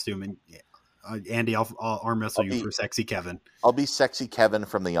sexy costume, and Andy, I'll arm wrestle you for Sexy Kevin. I'll be Sexy Kevin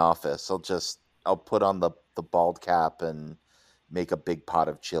from The Office. I'll put on the bald cap and make a big pot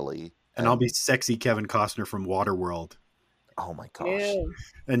of chili. And I'll be Sexy Kevin Costner from Waterworld. Oh my gosh. Ew.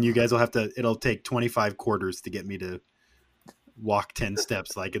 And you guys will it'll take 25 quarters to get me to walk 10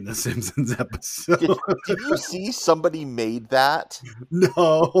 steps like in the Simpsons episode. Did you see somebody made that?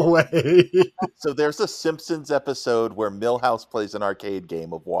 No way. So there's a Simpsons episode where Milhouse plays an arcade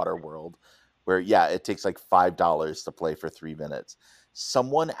game of Waterworld where, it takes like $5 to play for 3 minutes.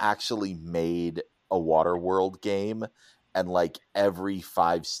 Someone actually made a Waterworld game, and like every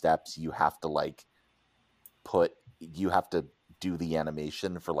 5 steps you have to do the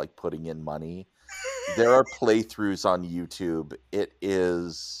animation for like putting in money. There are playthroughs on YouTube. It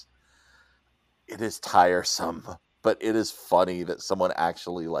is tiresome, but it is funny that someone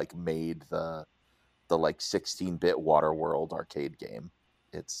actually like made the the like 16-bit Waterworld arcade game.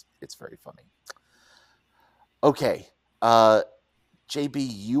 It's very funny. Okay, JB,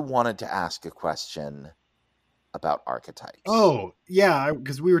 you wanted to ask a question about archetypes. Oh, yeah,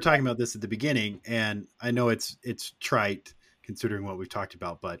 because we were talking about this at the beginning, and I know it's trite considering what we've talked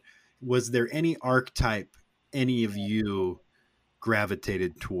about, but was there any archetype any of you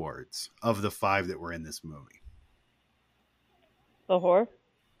gravitated towards of the 5 that were in this movie? The whore?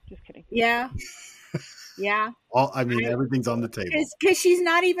 Just kidding. Yeah. Yeah. Everything's on the table. Because she's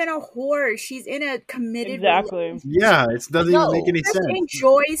not even a whore. She's in a committed relationship. Yeah, it doesn't even make any sense. She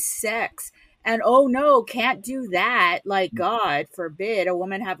enjoys sex. And oh no, can't do that. Like, God forbid a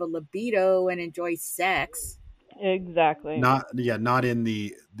woman have a libido and enjoy sex. Exactly. Not in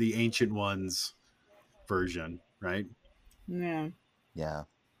the Ancient Ones version, right? Yeah. Yeah. I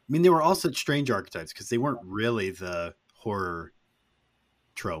mean, they were all such strange archetypes because they weren't really the horror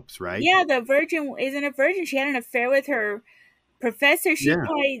tropes, right? Yeah, the virgin isn't a virgin. She had an affair with her professor. She's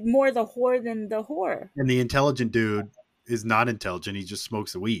probably more the whore than the whore. And the intelligent dude is not intelligent. He just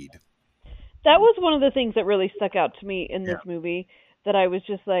smokes the weed. That was one of the things that really stuck out to me in this movie, that I was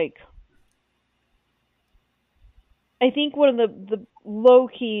just like, I think one of the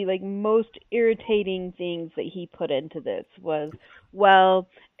low-key, like, most irritating things that he put into this was, well,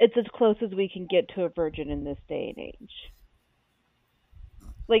 it's as close as we can get to a virgin in this day and age.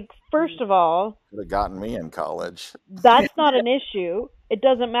 Like, first of all, would have gotten me in college. That's not an issue. It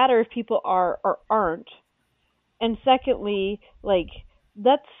doesn't matter if people are or aren't. And secondly, like,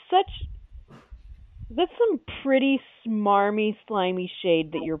 that's some pretty smarmy, slimy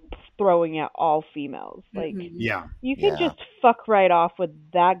shade that you're throwing at all females. Like, you can just fuck right off with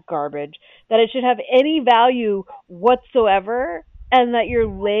that garbage, that it should have any value whatsoever, and that you're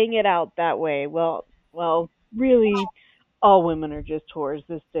laying it out that way. Well, really, all women are just whores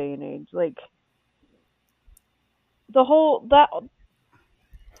this day and age. Like, that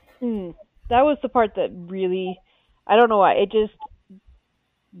was the part that really, I don't know why, it just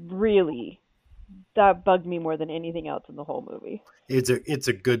really, that bugged me more than anything else in the whole movie. It's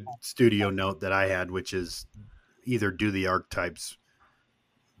a good studio note that I had, which is either do the archetypes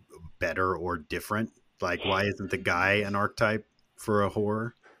better or different. Like, why isn't the guy an archetype for a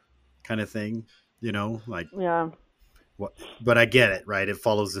whore kind of thing? You know, like, what? But I get it, right? It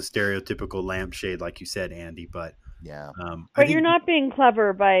follows the stereotypical lampshade, like you said, Andy. But but you're not being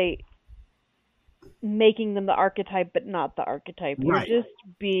clever by making them the archetype, but not the archetype. Right. You're just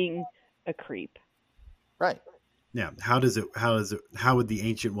being a creep. Right. Yeah. How would the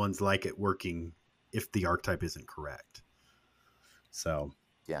Ancient Ones like it working if the archetype isn't correct? So.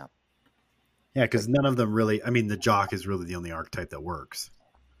 Yeah. Yeah, because none of them really. I mean, the jock is really the only archetype that works.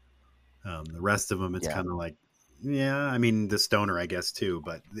 The rest of them, it's kind of like, I mean, the stoner, I guess, too.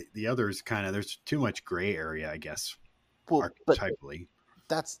 But the others, kind of, there's too much gray area, I guess. Well, archetypally.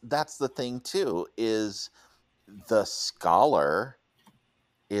 But that's the thing too. Is the scholar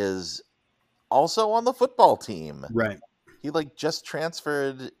is also on the football team, right? He like just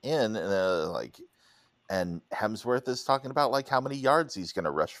transferred in, and Hemsworth is talking about like how many yards he's going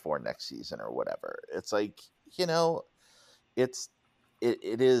to rush for next season or whatever. It's like, you know, it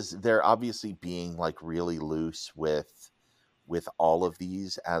is, they're obviously being like really loose with all of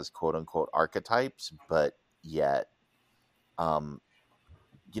these as quote unquote archetypes, but yet,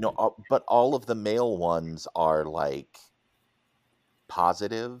 you know, but all of the male ones are like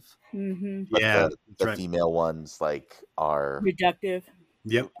positive. Mm-hmm. But the female ones like are reductive.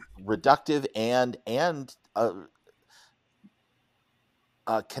 Yep. Reductive and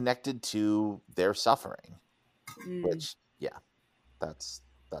connected to their suffering, which that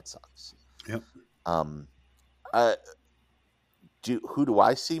sucks. Yep. Who do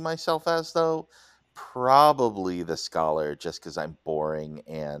I see myself as though? Probably the scholar, just because I'm boring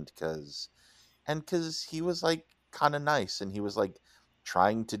and because he was like kind of nice and he was like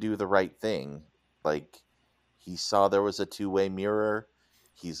trying to do the right thing. Like, he saw there was a two-way mirror.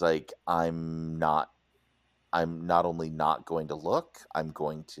 He's like, I'm not only not going to look, I'm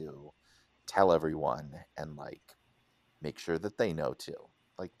going to tell everyone and like make sure that they know too.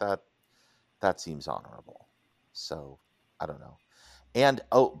 Like, that seems honorable. So I don't know. And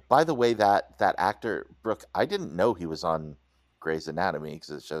oh, by the way, that actor, Brooke, I didn't know he was on Grey's Anatomy,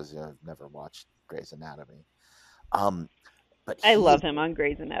 because it shows you I've never watched Grey's Anatomy. But I love him on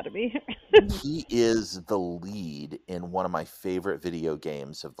Grey's Anatomy. He is the lead in one of my favorite video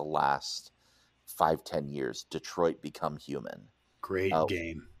games of the last 5-10 years, Detroit Become Human. Great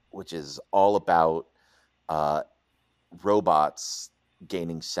game. Which is all about robots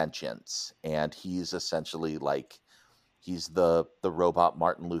gaining sentience. And he's essentially like, he's the robot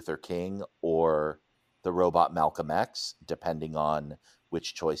Martin Luther King, or the robot Malcolm X, depending on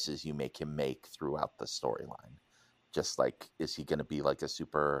which choices you make him make throughout the storyline. Just like, is he going to be like a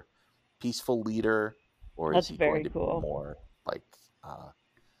super peaceful leader, or That's is he very going to cool. be more like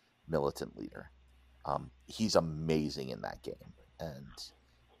militant leader? He's amazing in that game, and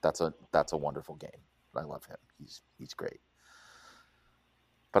that's a wonderful game. I love him. He's great.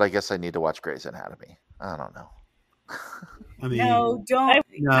 But I guess I need to watch Grey's Anatomy. I don't know. I mean, No, don't.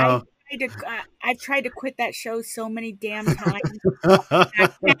 No. I've tried to quit that show so many damn times.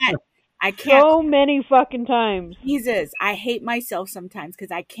 I can't. So many fucking times. Jesus, I hate myself sometimes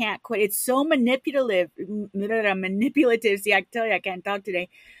because I can't quit. It's so manipulative. See, I tell you, I can't talk today.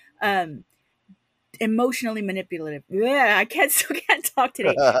 Emotionally manipulative. Yeah, I still can't talk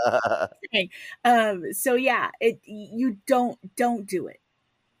today. So yeah, you don't do it.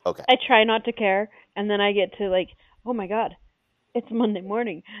 Okay. I try not to care, and then I get to like, oh my god, it's Monday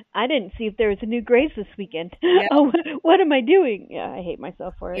morning. I didn't see if there was a new Grey's this weekend. Yeah. Oh, what am I doing? Yeah, I hate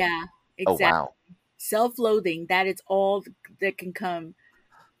myself for it. Yeah, exactly. Oh, wow. Self-loathing. That is all that can come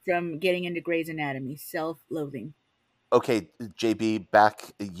from getting into Grey's Anatomy. Self-loathing. Okay, JB,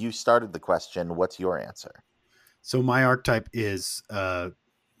 back. You started the question. What's your answer? So my archetype is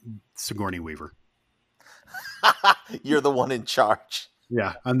Sigourney Weaver. You're the one in charge.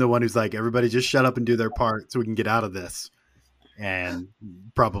 Yeah, I'm the one who's like, everybody just shut up and do their part so we can get out of this. And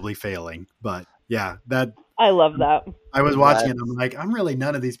probably failing. But yeah, that I love that. I was watching it and I'm like, I'm really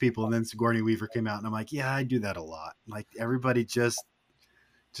none of these people. And then Sigourney Weaver came out and I'm like, yeah, I do that a lot. Like, everybody just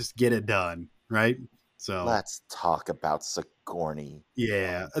get it done, right? So let's talk about Sigourney.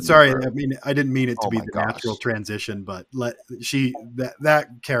 Yeah. Sorry, I mean, I didn't mean it to be the natural transition, but that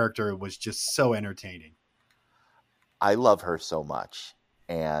character was just so entertaining. I love her so much.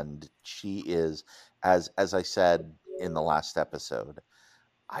 And she is, as I said in the last episode,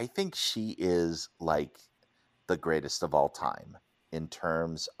 I think she is like the greatest of all time in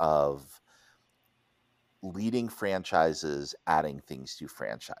terms of leading franchises, adding things to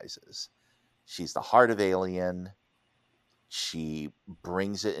franchises. She's the heart of Alien. She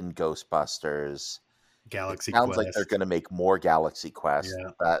brings it in Ghostbusters. Galaxy It sounds Quest. like they're going to make more Galaxy Quest.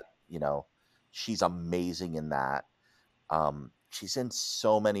 Yeah. That, she's amazing in that. She's in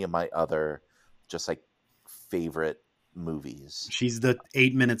so many of my other just like favorite movies. She's the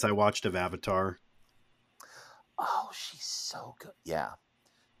 8 minutes I watched of Avatar. Oh, she's so good. Yeah.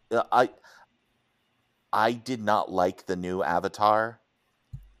 I did not like the new Avatar,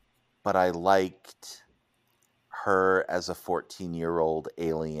 but I liked her as a 14-year-old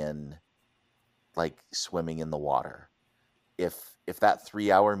alien, like swimming in the water. If that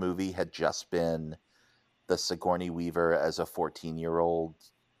 3-hour movie had just been the Sigourney Weaver as a 14-year-old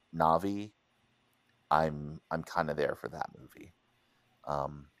Na'vi, I'm kind of there for that movie.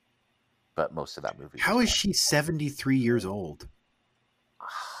 But most of that movie. How is she 73 years old?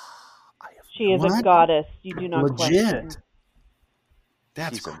 She is a goddess. You do not Legit. question.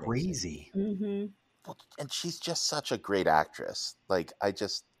 That's She's amazing. crazy. Mm-hmm. Well, and she's just such a great actress. Like, I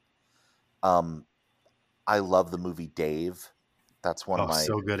love the movie Dave. That's one of my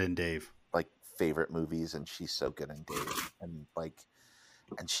so good in Dave. like favorite movies, and she's so good in Dave.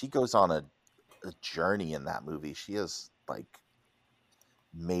 And she goes on a journey in that movie. She has like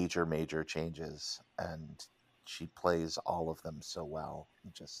major changes, and she plays all of them so well.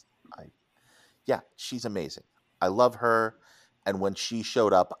 She's amazing. I love her. And when she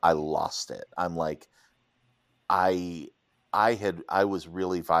showed up, I lost it. I'm like, I was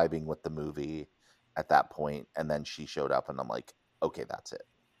really vibing with the movie at that point, and then she showed up, and I'm like, okay, that's it.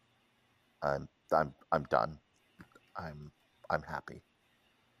 I'm done. I'm happy.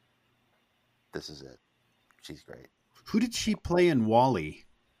 This is it. She's great. Who did she play in WALL-E?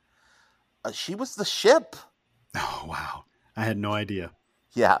 She was the ship. Oh wow, I had no idea.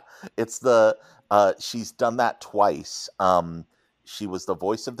 Yeah, it's she's done that twice. She was the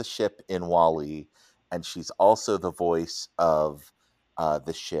voice of the ship in WALL-E, and she's also the voice of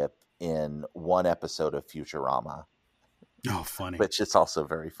the ship in one episode of Futurama. Oh, funny. Which is also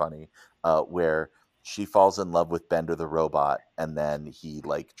very funny, where she falls in love with Bender the robot, and then he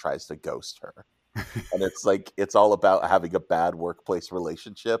like tries to ghost her. And it's like, it's all about having a bad workplace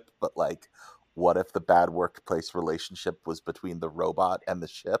relationship, but like, what if the bad workplace relationship was between the robot and the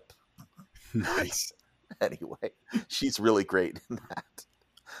ship? Nice. Anyway, she's really great in that.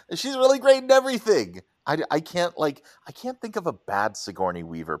 She's really great in everything. I can't think of a bad Sigourney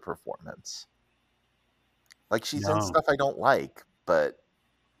Weaver performance. Like, she's in stuff I don't like, but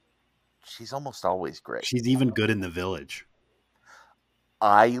she's almost always great. She's even good in The Village.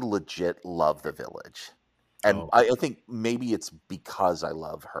 I legit love The Village. And I think maybe it's because I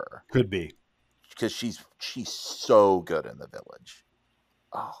love her. Could be. because she's so good in The Village.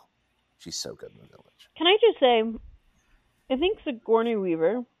 Oh, she's so good in The Village. Can I just say, I think Sigourney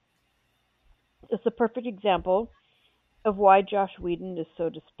Weaver is the perfect example of why Josh Whedon is so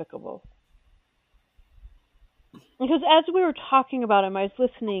despicable. Because as we were talking about him, I was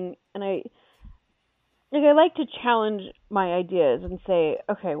listening, and I like to challenge my ideas and say,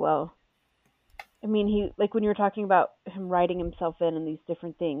 okay, well, I mean, when you were talking about him writing himself in and these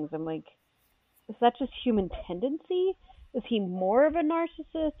different things, I'm like, is that just human tendency? Is he more of a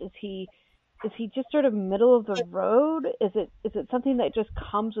narcissist? Is he just sort of middle of the road? Is it something that just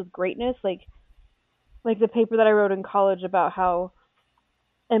comes with greatness? Like the paper that I wrote in college about how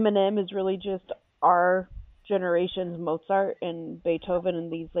Eminem is really just our generation's Mozart and Beethoven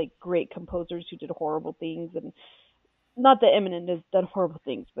and these like great composers who did horrible things. And not that Eminem has done horrible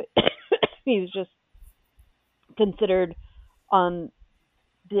things, but he was just considered on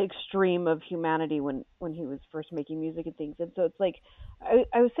the extreme of humanity when he was first making music and things. And so it's like,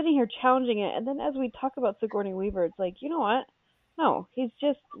 I was sitting here challenging it. And then as we talk about Sigourney Weaver, it's like, you know what? No, he's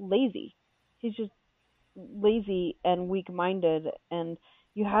just lazy. He's just lazy and weak-minded. And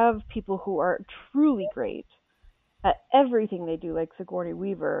you have people who are truly great at everything they do, like Sigourney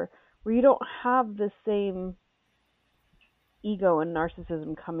Weaver, where you don't have the same ego and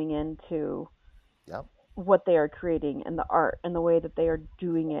narcissism coming into what they are creating and the art and the way that they are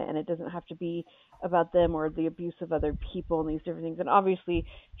doing it. And it doesn't have to be about them or the abuse of other people and these different things. And obviously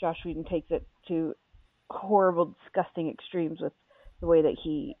Josh Whedon takes it to horrible, disgusting extremes with the way that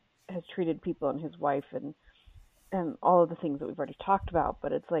he has treated people and his wife and all of the things that we've already talked about.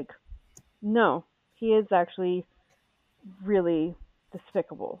 But it's like, no, he is actually really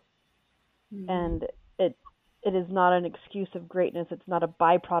despicable. And it is not an excuse of greatness. It's not a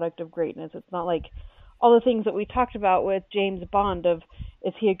byproduct of greatness. It's not like all the things that we talked about with James Bond of,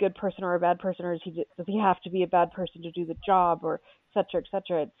 is he a good person or a bad person, or does he have to be a bad person to do the job, or et cetera, et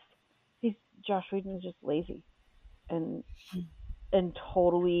cetera. Josh Whedon is just lazy and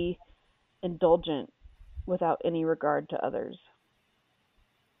totally indulgent without any regard to others.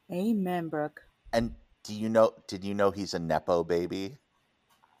 Amen, Brooke. And did you know he's a Nepo baby?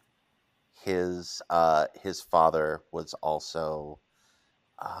 His father was also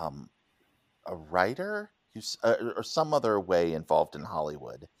a writer or some other way involved in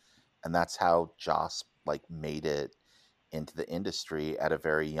Hollywood, and that's how Joss like made it into the industry at a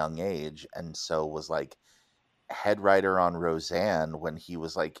very young age, and so was like head writer on Roseanne when he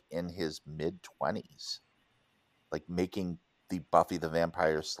was like in his mid-20s, like making the Buffy the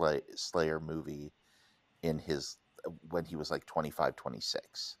Vampire Slayer movie when he was like 25,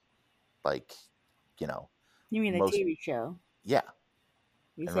 26. Like, you know. You mean the TV show? Yeah.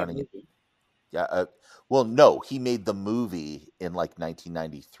 You said movie. Yeah. Well, no, he made the movie in like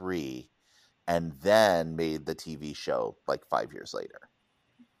 1993 and then made the TV show like 5 years later.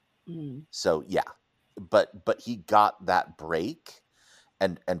 So, yeah. But he got that break.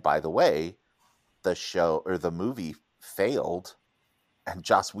 And by the way, the show or the movie failed, and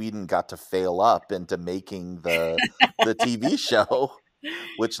Joss Whedon got to fail up into making the TV show,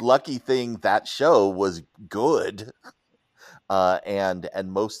 which lucky thing that show was good. And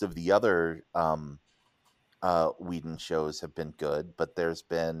most of the other Whedon shows have been good, but there's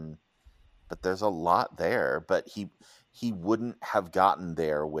a lot there. But he wouldn't have gotten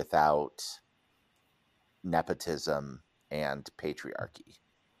there without nepotism and patriarchy,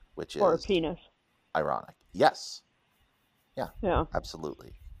 which is or a penis. Ironic. Yes. Yeah.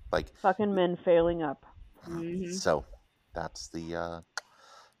 Absolutely. Like fucking men failing up. So that's the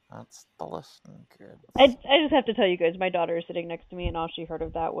lesson, kid. I just have to tell you guys, my daughter is sitting next to me, and all she heard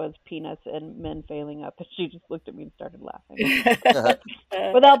of that was penis and men failing up, and she just looked at me and started laughing.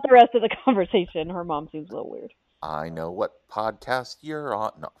 Without the rest of the conversation, her mom seems a little weird. I know what podcast you're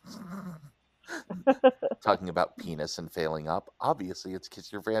on. No. Talking about penis and failing up. Obviously, it's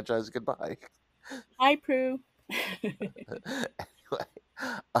Kiss Your Franchise Goodbye. Hi, Prue. Anyway,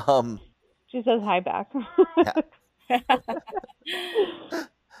 she says hi back.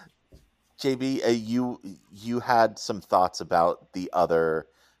 JB, you had some thoughts about the other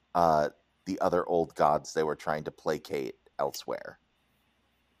old gods they were trying to placate elsewhere.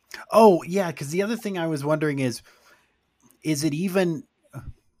 Oh yeah, because the other thing I was wondering is it even?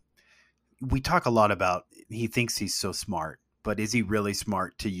 We talk a lot about he thinks he's so smart, but is he really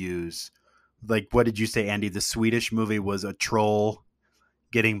smart to use? Like, what did you say, Andy? The Swedish movie was a troll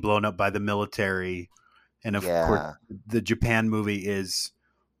getting blown up by the military. And of course, the Japan movie is,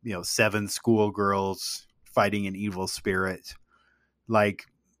 7 schoolgirls fighting an evil spirit. Like,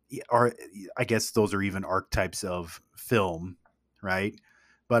 I guess those are even archetypes of film, right?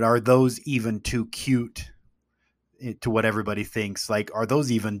 but are those even too cute to what everybody thinks? Like, are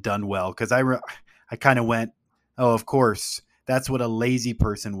those even done well? Because I kind of went, oh, of course, that's what a lazy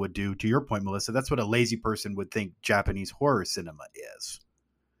person would do. To your point, Melissa, that's what a lazy person would think Japanese horror cinema is,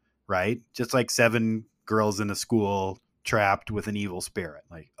 right? Just like 7 girls in a school trapped with an evil spirit.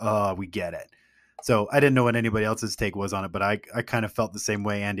 Like, oh, we get it. So I didn't know what anybody else's take was on it, but I kind of felt the same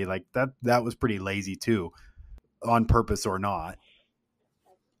way, Andy. Like that was pretty lazy too, on purpose or not.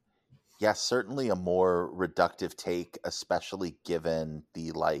 Yeah, certainly a more reductive take, especially given the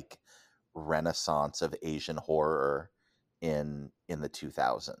like renaissance of Asian horror in the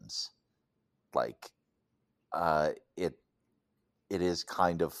 2000s. Like, it is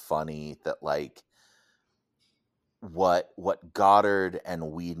kind of funny that like what Goddard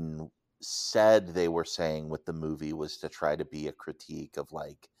and Whedon said they were saying with the movie was to try to be a critique of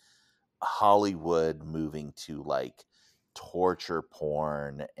like Hollywood moving to like torture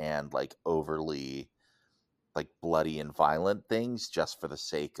porn and like overly like bloody and violent things just for the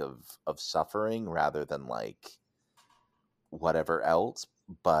sake of suffering rather than like whatever else.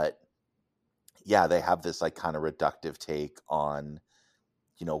 But yeah, they have this like kind of reductive take on,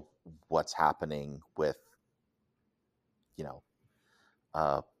 you know, what's happening with, you know,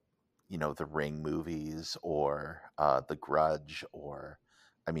 the Ring movies or The Grudge, or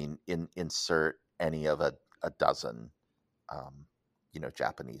I mean, insert any of a dozen,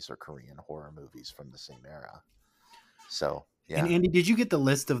 Japanese or Korean horror movies from the same era. So yeah. And Andy, did you get the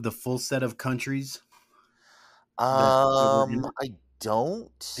list of the full set of countries? I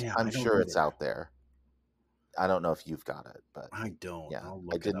don't. Yeah, I'm sure it's out there. I don't know if you've got it, but I don't. Yeah,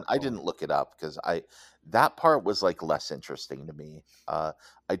 I didn't look it up because that part was like less interesting to me. I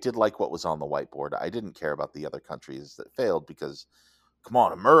did like what was on the whiteboard. I didn't care about the other countries that failed because, come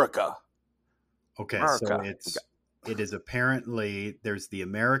on, America. Okay, America. So it is apparently there's the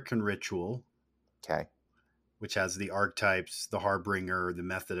American Ritual. Okay. Which has the archetypes, the Harbinger, the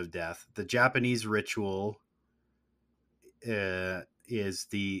Method of Death. The Japanese Ritual is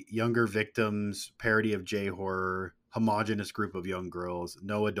the younger victims, parody of J-horror, homogenous group of young girls,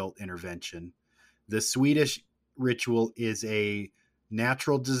 no adult intervention. The Swedish Ritual is a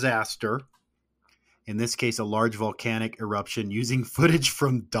natural disaster, in this case a large volcanic eruption using footage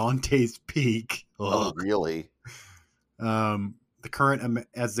from Dante's Peak. Oh, really? The current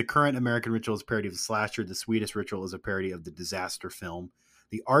American Ritual is a parody of the slasher, the Swedish Ritual is a parody of the disaster film.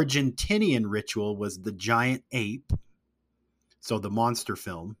 The Argentinian Ritual was the giant ape, so the monster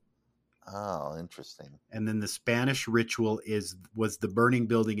film. Oh, interesting. And then the Spanish Ritual was the burning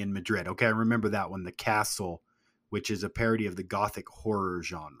building in Madrid. Okay, I remember that one. The Castle, which is a parody of the Gothic horror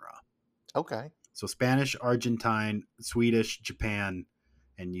genre. Okay. So Spanish, Argentine, Swedish, Japan,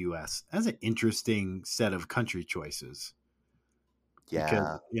 and U.S. That's an interesting set of country choices.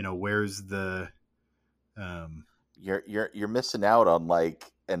 Yeah. Because, where's the... You're missing out on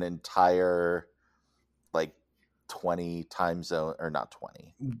like an entire like 20 time zone, or not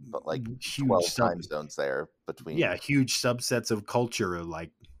 20, but like 12 time zones there between. Yeah, huge subsets of culture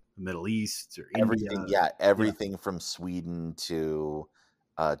like the Middle East or everything. India. Yeah, everything from Sweden to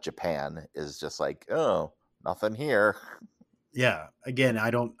Japan is just like, oh, nothing here. Yeah, again, I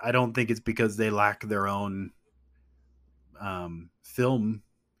don't think it's because they lack their own film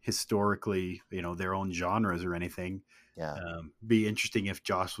historically, their own genres or anything. Yeah. Be interesting if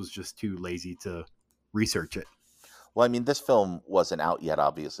Josh was just too lazy to research it. Well, I mean, this film wasn't out yet,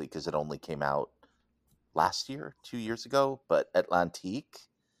 obviously, because it only came out last year, 2 years ago. But Atlantique,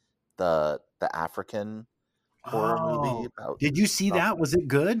 the African horror movie. Did you see that? Was it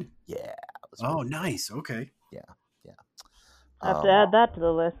good? Yeah. It was really nice. Good. Okay. Yeah. I have to add that to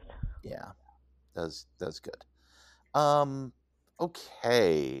the list. Yeah. That's good.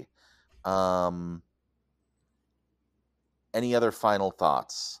 Okay. Any other final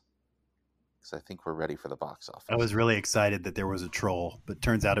thoughts? Because I think we're ready for the box office. I was really excited that there was a troll, but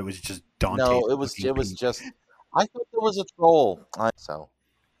turns out it was just Dante. No, it was just. I thought there was a troll.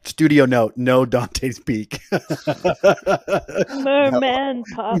 Studio note: no Dante's Peak. Merman,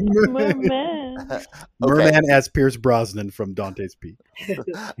 Pop, Merman. Okay. Merman as Pierce Brosnan from Dante's Peak.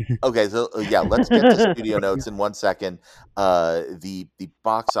 Okay, so yeah, let's get to studio notes in 1 second. The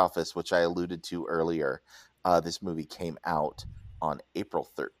box office, which I alluded to earlier, this movie came out on April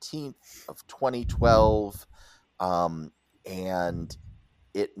 13th of 2012, and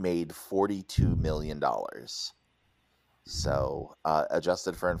it made $42 million. So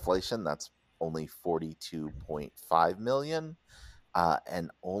adjusted for inflation, that's only 42.5 million, and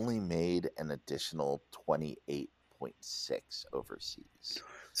only made an additional 28.6 overseas.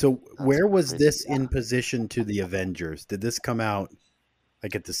 So where was this in position to the Avengers? Did this come out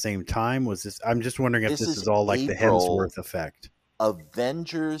like at the same time? Was this? I'm just wondering if this is all like the April. Hemsworth effect.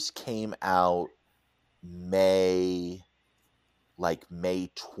 Avengers came out May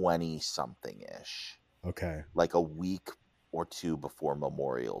 20 something ish. Okay. Like a week or two before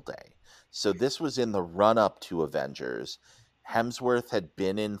Memorial Day. So this was in the run up to Avengers. Hemsworth had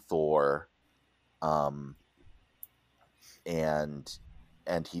been in Thor, and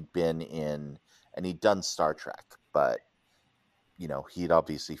he'd been in, and he'd done Star Trek, but he'd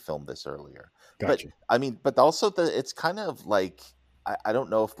obviously filmed this earlier. Gotcha. But I mean, but also it's kind of like, I don't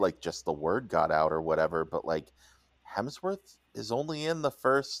know if just the word got out or whatever, but Hemsworth is only in the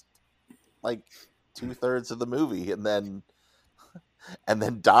first 2/3 of the movie, and then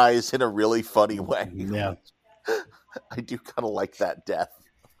dies in a really funny way. Yeah. I do kind of like that death.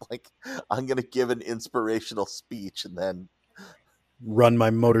 I'm gonna give an inspirational speech and then run my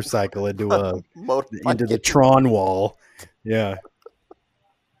motorcycle into into the into Tron wall. Yeah.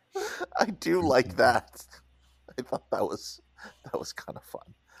 I do like that. I thought that was kind of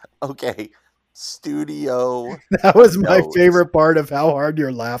fun. Okay. Studio. That was my notes. favorite part of how hard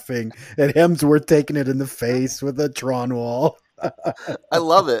you're laughing at Hemsworth taking it in the face with a Tron wall. I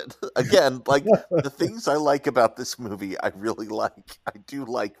love it. Again, the things I like about this movie, I really like. I do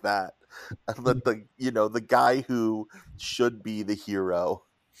like that. And that the guy who should be the hero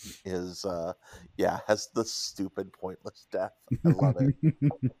is has the stupid pointless death. I love it.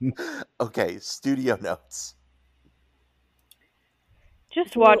 Okay, studio notes.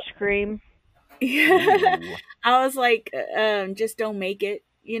 Just watch Scream. Yeah. I was like, just don't make it,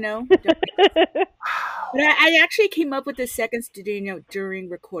 But I actually came up with the second studio note during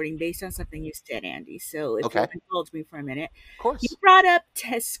recording based on something you said, Andy. So if you'll indulge me for a minute. Of course. You brought up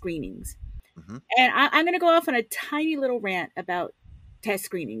test screenings. Mm-hmm. And I'm going to go off on a tiny little rant about test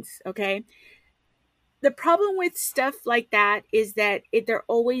screenings, okay? The problem with stuff like that is that they're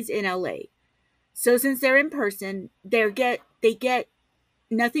always in LA. So since they're in person, they get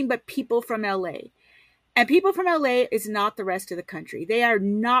nothing but people from LA. And people from LA is not the rest of the country. They are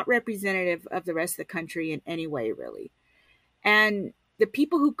not representative of the rest of the country in any way, really. And the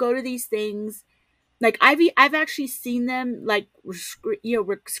people who go to these things, I've actually seen them,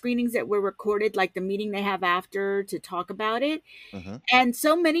 screenings that were recorded, like the meeting they have after to talk about it. Mm-hmm. And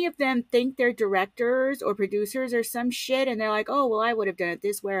so many of them think they're directors or producers or some shit. And they're like, oh, well, I would have done it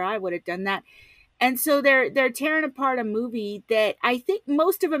this way, or I would have done that. And so they're tearing apart a movie that I think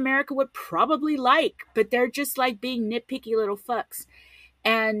most of America would probably like, but they're just being nitpicky little fucks.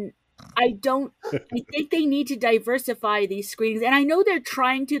 And I think they need to diversify these screenings. And I know they're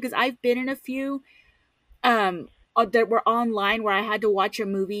trying to, because I've been in a few that were online where I had to watch a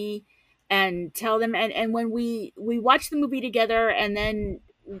movie and tell them. And when we watched the movie together, and then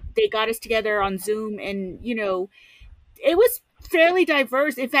they got us together on Zoom, and, it was fairly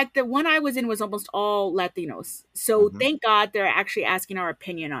diverse. In fact, the one I was in was almost all Latinos. So thank God they're actually asking our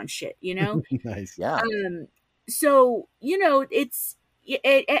opinion on shit, Nice. Yeah. So, it's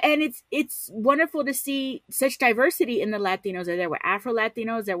wonderful to see such diversity in the Latinos. There were Afro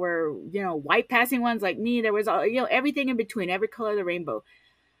Latinos, there were, white passing ones like me. There was all, everything in between, every color of the rainbow.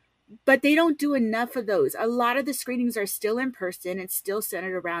 But they don't do enough of those. A lot of the screenings are still in person and still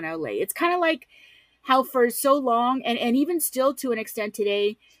centered around LA. It's kind of like how for so long, and even still to an extent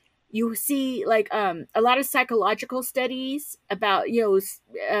today, you see a lot of psychological studies about,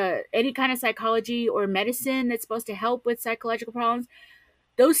 any kind of psychology or medicine that's supposed to help with psychological problems.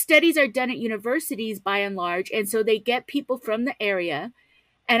 Those studies are done at universities by and large. And so they get people from the area.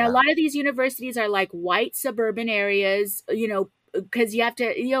 And a lot of these universities are white suburban areas, because you have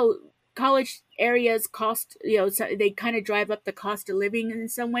to, college areas cost, so they kind of drive up the cost of living in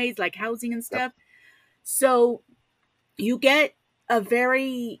some ways, like housing and stuff. Yep. So you get a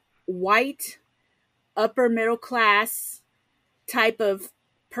very white, upper middle class type of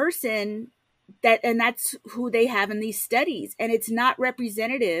person and that's who they have in these studies. And it's not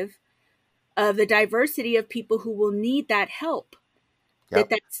representative of the diversity of people who will need that help. Yep.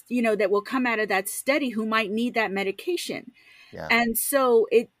 That's that will come out of that study, who might need that medication. Yeah. And so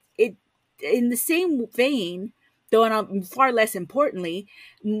it in the same vein, though, and far less importantly,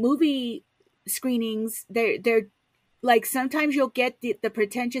 movie screenings, they're sometimes you'll get the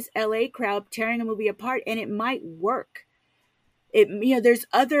pretentious LA crowd tearing a movie apart, and it might work. There's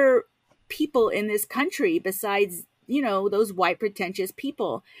other people in this country besides those white pretentious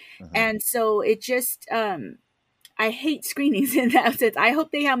people. Mm-hmm. And so it just I hate screenings in that sense. I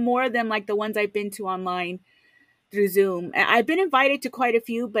hope they have more of them, like the ones I've been to online through Zoom. I've been invited to quite a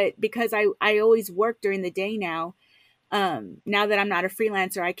few, but because I always work during the day now that I'm not a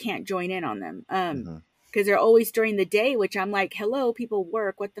freelancer, I can't join in on them. because they're always during the day, which I'm like, hello, people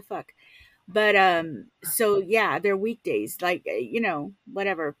work, what the fuck. But so yeah, they're weekdays, like,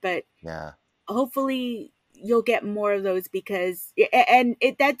 whatever. But Yeah. hopefully you'll get more of those, because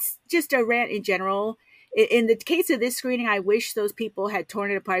that's just a rant in general. In the case of this screening, I wish those people had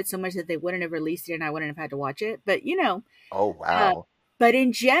torn it apart so much that they wouldn't have released it and I wouldn't have had to watch it. But Oh wow. But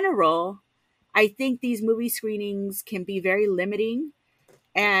in general, I think these movie screenings can be very limiting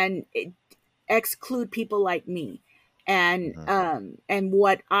and exclude people like me, and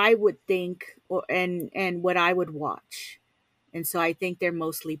what I would think, and what I would watch. And so I think they're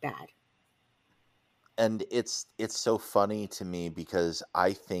mostly bad. And it's so funny to me because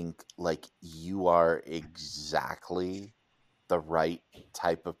I think like you are exactly the right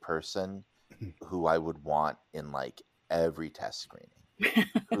type of person who I would want in like every test screening,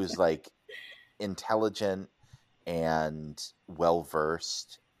 who's like intelligent and well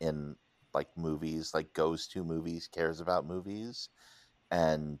versed in like movies, like goes to movies, cares about movies,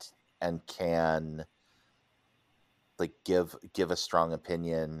 and can like give a strong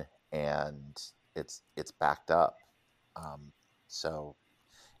opinion, and it's backed up. So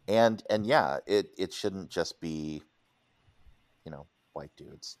and yeah, it shouldn't just be white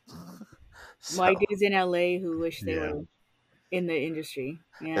dudes. White dudes in LA who wish they were in the industry.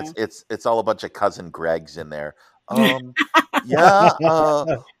 Yeah. It's all a bunch of cousin Gregs in there. Yeah.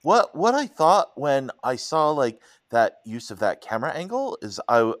 What I thought when I saw like that use of that camera angle is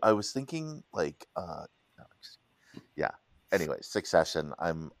I was thinking like yeah. Anyway, Succession.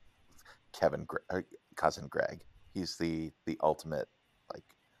 I'm cousin Greg. He's the ultimate like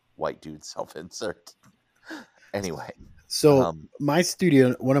white dude self-insert. Anyway. So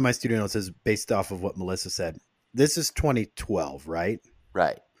one of my studio notes is based off of what Melissa said. This is 2012, right?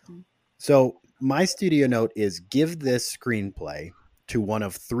 Right. So my studio note is give this screenplay to one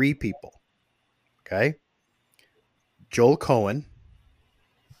of three people. Okay. Joel Cohen,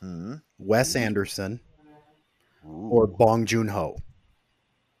 Wes Anderson, or Bong Joon-ho.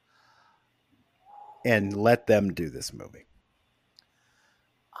 And let them do this movie.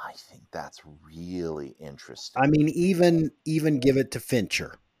 I think that's really interesting. I mean, even give it to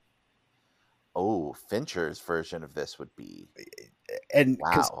Fincher. Oh, Fincher's version of this would be, and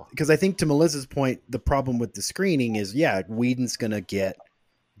wow. Because I think to Melissa's point, the problem with the screening is, Whedon's going to get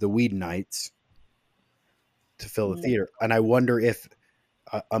the Whedonites to fill the theater, and I wonder if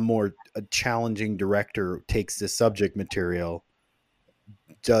a more challenging director takes this subject material,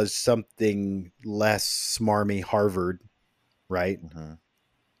 does something less smarmy Harvard, right? Mm-hmm.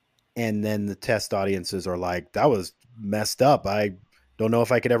 And then the test audiences are like, that was messed up. I don't know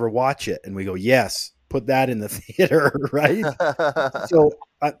if I could ever watch it. And we go, yes, put that in the theater, right? So,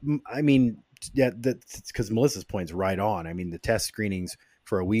 I mean, yeah, that's because Melissa's point's right on. I mean, the test screenings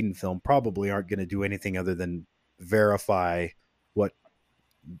for a Whedon film probably aren't going to do anything other than verify what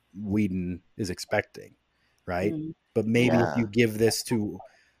Whedon is expecting, right? Mm-hmm. But maybe if you give this to,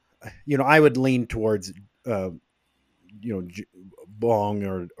 I would lean towards,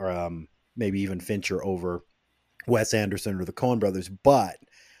 Bong or maybe even Fincher over Wes Anderson or the Coen brothers, but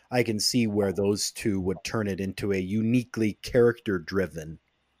I can see where those two would turn it into a uniquely character-driven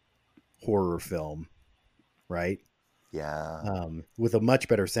horror film, right? Yeah. With a much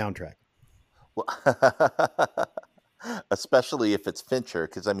better soundtrack. Well, especially if it's Fincher,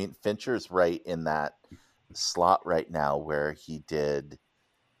 because I mean Fincher's right in that slot right now where he did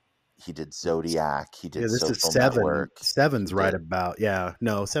Zodiac, he did this Social is Seven. Network. Seven's right about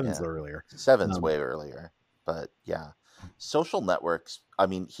Seven's earlier. Seven's way earlier, but yeah, Social Networks. I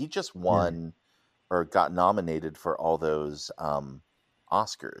mean, he just won or got nominated for all those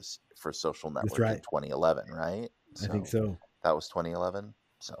Oscars for Social Network in 2011, right? I think so. That was 2011.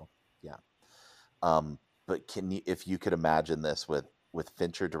 So yeah. But if you could imagine this with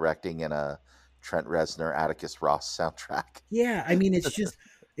Fincher directing and a Trent Reznor, Atticus Ross soundtrack? Yeah, I mean,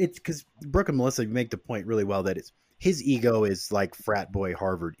 it's because Brooke and Melissa make the point really well that his ego is like frat boy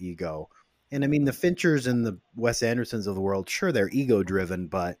Harvard ego. And I mean, the Finchers and the Wes Andersons of the world, sure, they're ego driven,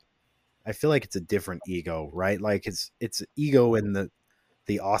 but I feel like it's a different ego, right? Like it's ego in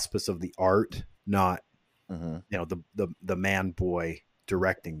the auspice of the art, not the man boy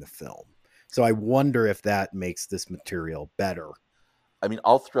directing the film. So I wonder if that makes this material better. I mean,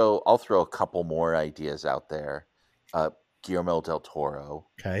 I'll throw a couple more ideas out there. Guillermo del Toro.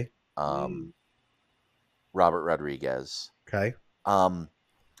 Okay. Robert Rodriguez. Okay.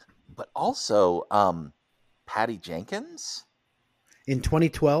 But also Patty Jenkins. In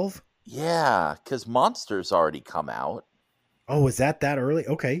 2012? Yeah, because Monster's already come out. Oh, is that early?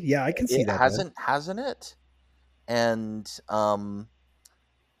 Okay, yeah, I can see that. Hasn't it? And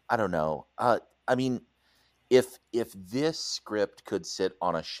I don't know. I mean, if this script could sit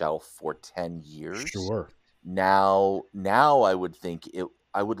on a shelf for 10 years, Sure. Now I would think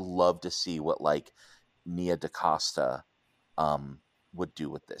I would love to see what like Nia DaCosta would do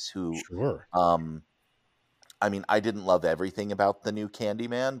with this. Sure. I mean, I didn't love everything about the new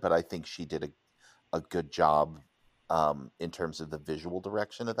Candyman, but I think she did a good job in terms of the visual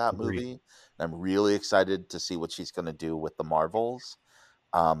direction of that Agreed. movie. And I'm really excited to see what she's going to do with the Marvels.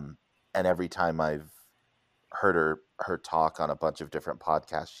 And every time I've heard her talk on a bunch of different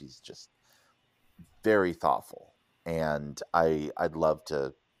podcasts, she's just very thoughtful. And I'd love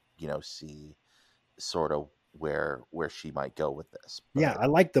to, see sort of where she might go with this. Yeah, I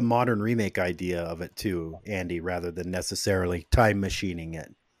like the modern remake idea of it too, Andy, rather than necessarily time machining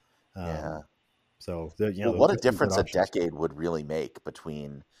it. Yeah. So, what a difference a decade would really make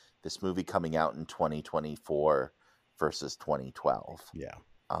between this movie coming out in 2024 versus 2012. Yeah.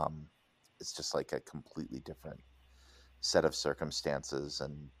 It's just like a completely different set of circumstances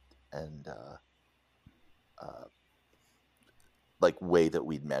and like way that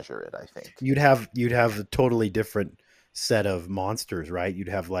we'd measure it, I think. You'd have a totally different set of monsters, right? You'd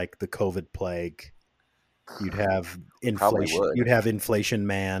have like the COVID plague. You'd have inflation. You'd have Inflation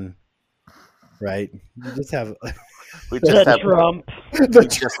Man, right? You just have Trump. We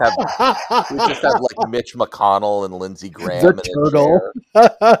just have like Mitch McConnell and Lindsey Graham the turtle.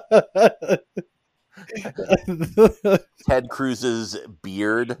 Ted Cruz's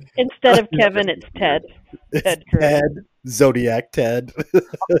beard. Instead of Kevin, it's Ted. Ted Cruz. Ted. Zodiac Ted.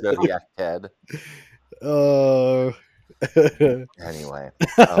 Zodiac Ted. Anyway.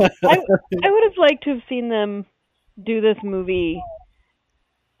 I would have liked to have seen them do this movie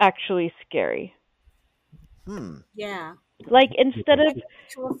actually scary. Yeah. Like, instead of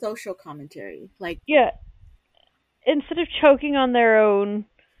actual social commentary. Like, yeah. Instead of choking on their own,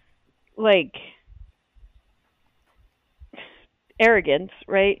 like, arrogance,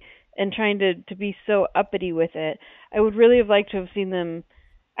 right? And trying to be so uppity with it. I would really have liked to have seen them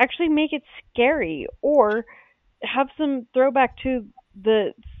actually make it scary, or have some throwback to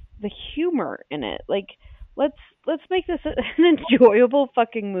the humor in it. Like, let's make this an enjoyable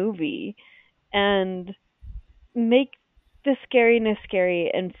fucking movie and make the scariness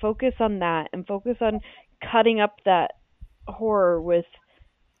scary and focus on that and focus on cutting up that horror with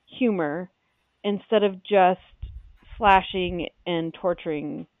humor instead of just slashing and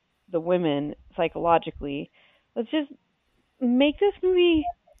torturing the women psychologically. Let's just make this movie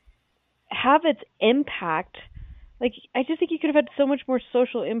have its impact. Like, I just think you could have had so much more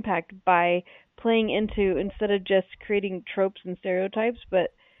social impact by playing into, instead of just creating tropes and stereotypes,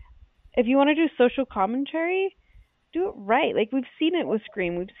 but if you want to do social commentary, do it right. Like, we've seen it with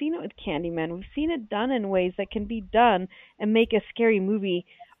Scream, we've seen it with Candyman, we've seen it done in ways that can be done and make a scary movie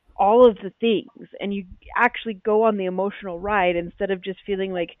all of the things, and you actually go on the emotional ride instead of just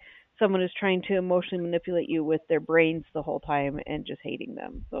feeling like someone is trying to emotionally manipulate you with their brains the whole time and just hating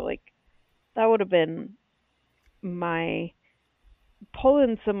them. So, like, that would have been my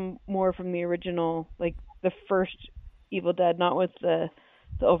pulling some more from the original, like the first Evil Dead, not with the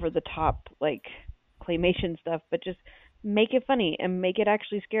over the top like claymation stuff, but just make it funny and make it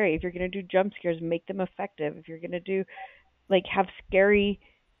actually scary. If you're going to do jump scares, make them effective. If you're going to do like have scary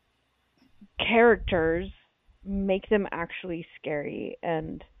characters, make them actually scary.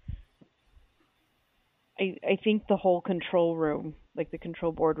 And I think the whole control room, like the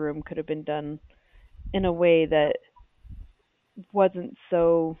control board room, could have been done in a way that wasn't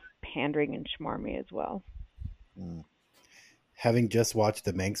so pandering and schmarmy as well. Having just watched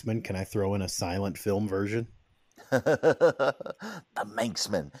The Manxman, can I throw in a silent film version? The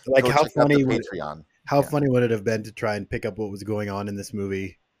Manxman. Like, Go how check out funny the would Patreon. funny would it have been to try and pick up what was going on in this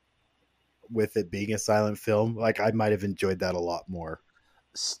movie with it being a silent film? Like, I might have enjoyed that a lot more.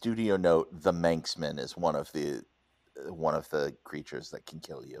 Studio note: The Manxman is one of the creatures that can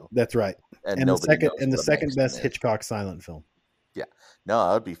kill you. That's right. And the second best Hitchcock silent film. Yeah. No,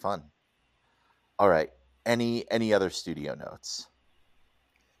 that would be fun. All right. Any other studio notes?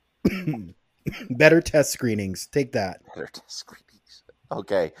 Better test screenings. Take that. Better test screenings.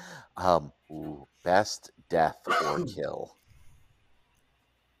 Okay. Best death or kill.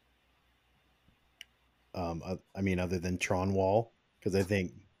 I mean, other than Tron Wall, because I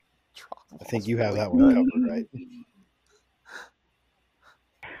think you have that one covered, right?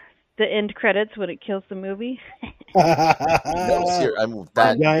 The end credits when it kills the movie. No, seriously,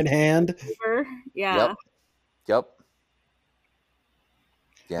 that giant hand. Yeah. Yep.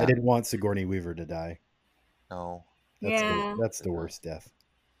 Yeah. I didn't want Sigourney Weaver to die. No. That's the worst death.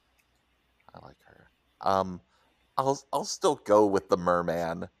 I like her. I'll still go with the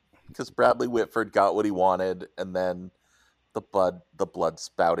merman. because Bradley Whitford got what he wanted, and then the blood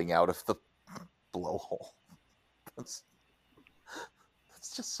spouting out of the blowhole. It's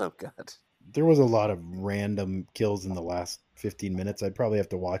just so good. There was a lot of random kills in the last 15 minutes. I'd probably have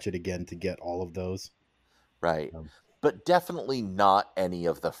to watch it again to get all of those. Right. But definitely not any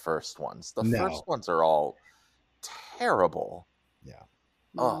of the first ones. The first ones are all terrible. Yeah.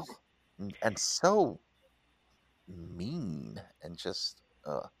 Oh, and so mean and just.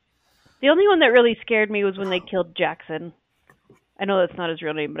 The only one that really scared me was when they killed Jackson. I know that's not his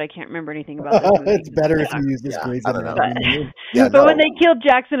real name, but I can't remember anything about this movie. It's better if you use this phrase than But when they killed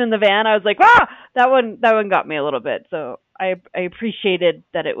Jackson in the van, I was like, that one got me a little bit. So I appreciated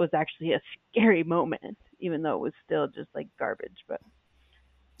that it was actually a scary moment, even though it was still just like garbage. But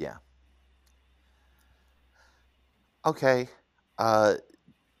yeah. Okay.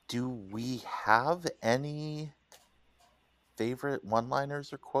 Do we have any favorite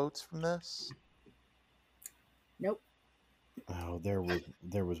one-liners or quotes from this? Nope. Oh, there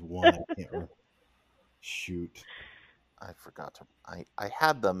was one. I can't remember. Shoot. I forgot to. I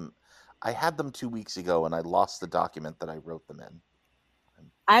had them 2 weeks ago, and I lost the document that I wrote them in.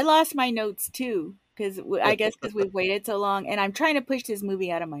 I lost my notes too, because we've waited so long, and I'm trying to push this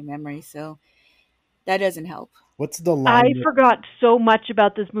movie out of my memory, so that doesn't help. What's the line? I forgot so much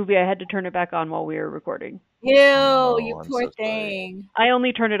about this movie. I had to turn it back on while we were recording. Ew, you poor thing. I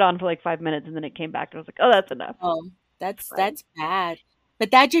only turned it on for like 5 minutes, and then it came back, and I was like, "Oh, that's enough." Oh, that's bad. But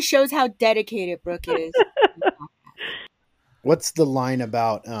that just shows how dedicated Brooke is. What's the line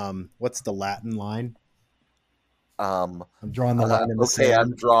about? What's the Latin line? I'm drawing the line in the sand.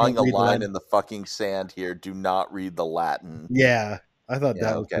 I'm drawing a line in the fucking sand here. Do not read the Latin. Yeah, I thought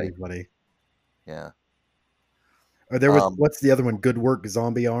that was pretty funny. Yeah. Or there was what's the other one? Good work,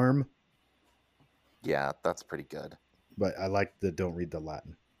 zombie arm. Yeah, that's pretty good. But I like the don't read the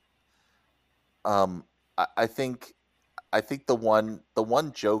Latin. I think the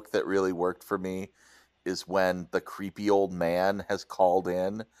one joke that really worked for me is when the creepy old man has called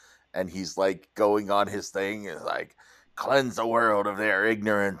in and he's like going on his thing, is like, cleanse the world of their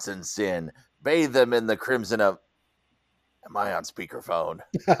ignorance and sin, bathe them in the crimson of. Am I on speakerphone?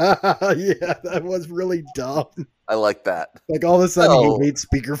 Yeah, that was really dumb. I like that. Like all of a sudden you hate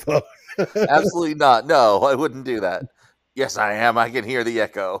speakerphone. Absolutely not. No, I wouldn't do that. Yes, I am. I can hear the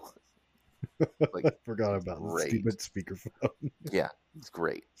echo. Like, I forgot about the stupid speakerphone. Yeah, it's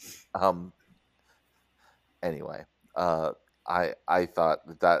great. Anyway, I thought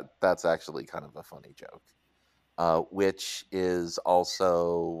that's actually kind of a funny joke, which is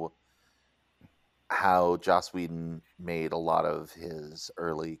also how Joss Whedon made a lot of his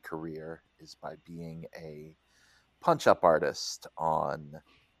early career, is by being a punch-up artist on,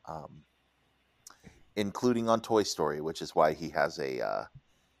 including on Toy Story, which is why he has a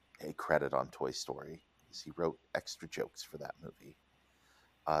credit on Toy Story. He wrote extra jokes for that movie.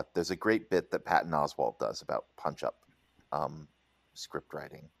 There's a great bit that Patton Oswalt does about punch-up script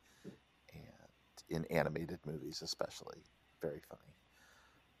writing, and in animated movies especially. Very funny.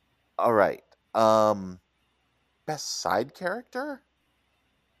 All right. Best side character?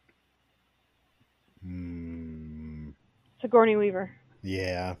 Sigourney Weaver.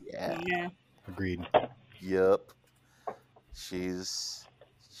 Yeah. Agreed. Yep. She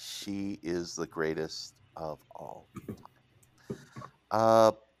is the greatest of all.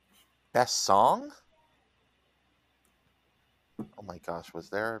 Best song? Oh my gosh, were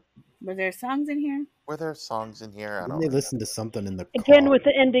there songs in here? Were there songs in here? Didn't they listen to something in the Again with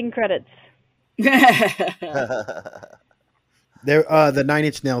the ending credits. There, the Nine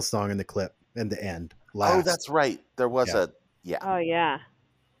Inch Nails song in the clip in the end. Last. Oh, that's right. There was Oh yeah.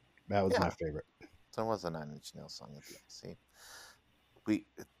 That was my favorite. There was a Nine Inch Nails song at the end. See,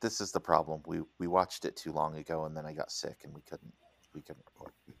 this is the problem. We watched it too long ago, and then I got sick, and we couldn't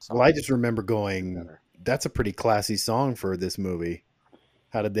record. Well, I just remember going, "That's a pretty classy song for this movie.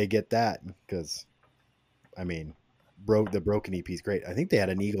 How did they get that?" Because, I mean, the Broken EP is great. I think they had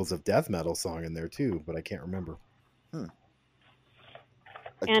an Eagles of Death Metal song in there too, but I can't remember.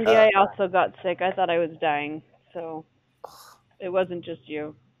 Andy, I also got sick. I thought I was dying, so it wasn't just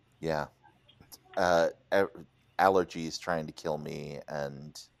you. Yeah. Allergies trying to kill me,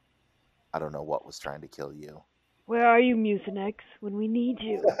 and I don't know what was trying to kill you. Where are you, Mucinex, when we need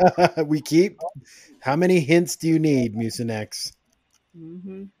you? How many hints do you need, Mucinex?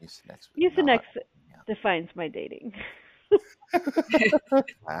 Mm-hmm. Mucinex defines my dating.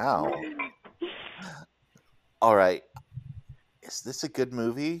 Wow. All right. Is this a good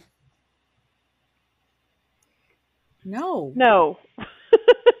movie? No. No.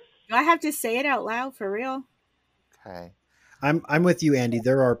 Do I have to say it out loud for real? Okay. I'm with you, Andy.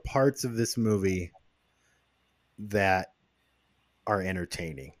 There are parts of this movie that are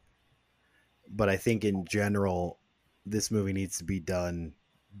entertaining, but I think in general, this movie needs to be done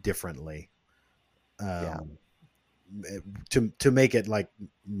differently. To make it, like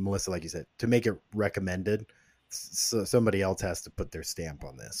Melissa, like you said, to make it recommended, so somebody else has to put their stamp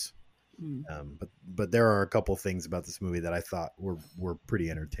on this. But there are a couple things about this movie that I thought were pretty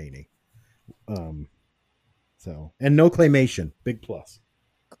entertaining. And no claymation, big plus.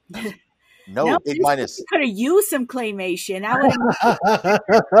 No, big minus. You could have used some claymation.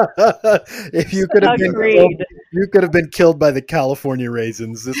 If you could have been killed, you could have been killed by the California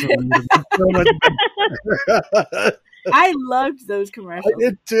raisins. This would have been so much better. I loved those commercials. I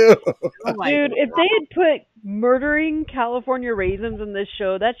did too. Oh my Dude, God. if they had put murdering California raisins in this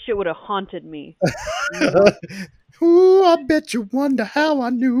show, that shit would have haunted me. Ooh, I bet you wonder how I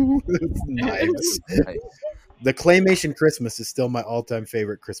knew. Nice. The Claymation Christmas is still my all-time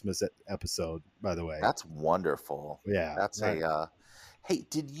favorite Christmas episode, by the way. That's wonderful. Yeah. That's hey,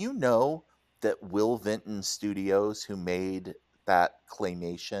 did you know that Will Vinton Studios, who made that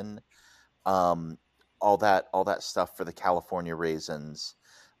claymation, all that stuff for the California raisins,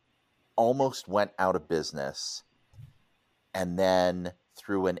 almost went out of business, and then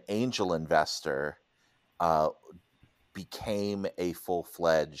through an angel investor, became a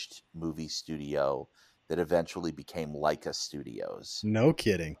full-fledged movie studio that eventually became Leica Studios. No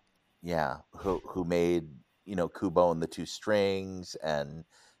kidding. Yeah, who made, Kubo and the Two Strings and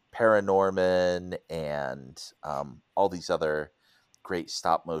Paranorman and all these other great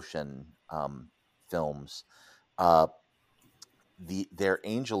stop motion films. Their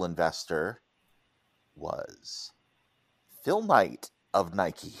angel investor was Phil Knight of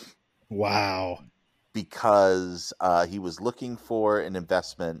Nike. Wow. Because he was looking for an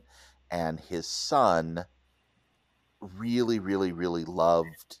investment, and his son really, really, really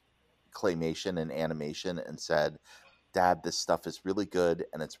loved claymation and animation and said, "Dad, this stuff is really good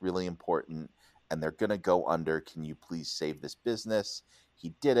and it's really important, and they're going to go under. Can you please save this business?"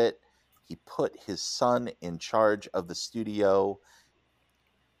 He did it. He put his son in charge of the studio,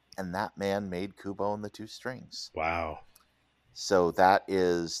 and that man made Kubo and the Two Strings. Wow. So that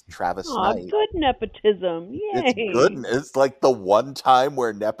is Travis Knight. Good nepotism. Yay. It's good. It's like the one time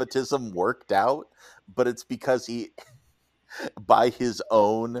where nepotism worked out, but it's because he, by his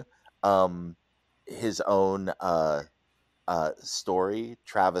own story,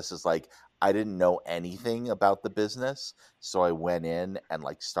 Travis is like, I didn't know anything about the business, so I went in and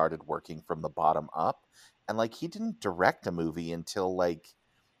like started working from the bottom up, and like he didn't direct a movie until like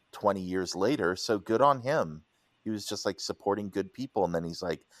 20 years later. So good on him. He was just like supporting good people, and then he's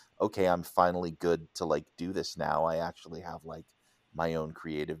like, okay, I'm finally good to like do this now. I actually have like my own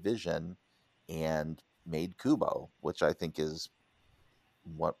creative vision, and made Kubo, which I think is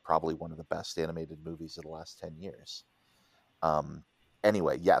probably one of the best animated movies of the last 10 years.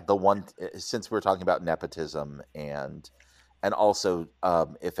 Anyway, yeah, the one, since we're talking about nepotism and also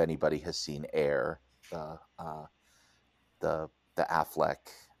if anybody has seen Air, the Affleck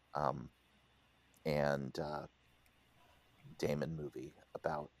and Damon movie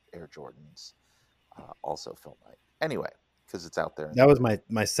about Air Jordans, also Phil Knight. Anyway, because it's out there. That was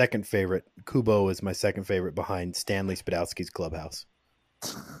my second favorite. Kubo is my second favorite behind Stanley Spadowski's Clubhouse.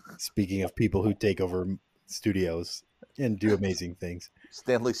 Speaking of people who take over studios and do amazing things.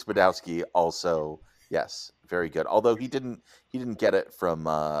 Stanley Spadowski also, yes, very good. Although he didn't get it from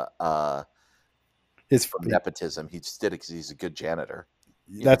nepotism. He just did it because he's a good janitor.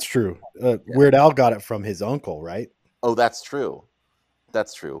 That's true. Weird Al got it from his uncle, right? Oh, that's true.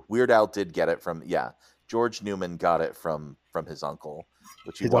 That's true. Weird Al did get it from, George Newman got it from his uncle,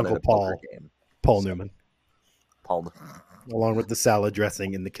 which he won in a poker game. Paul Newman. Paul, along with the salad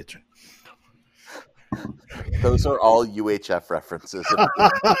dressing in the kitchen. Those are all UHF references. If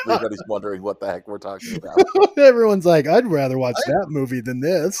everybody's wondering what the heck we're talking about. Everyone's like, I'd rather watch that movie than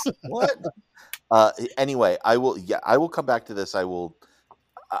this. What? Anyway, I will come back to this. I will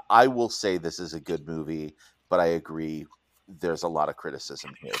say this is a good movie, but I agree there's a lot of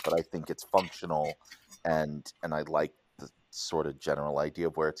criticism here. But I think it's functional, and I like the sort of general idea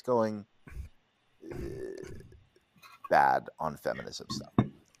of where it's going. Bad on feminism stuff.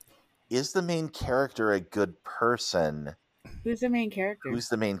 Is the main character a good person? Who's the main character? Who's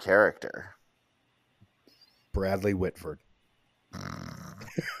the main character? Bradley Whitford.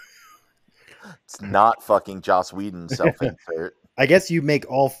 It's not fucking Joss Whedon self-insert. I guess you make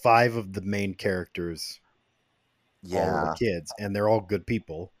all 5 of the main characters all the kids, and they're all good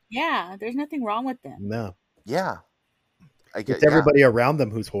people. Yeah, there's nothing wrong with them. No. Yeah. It's everybody around them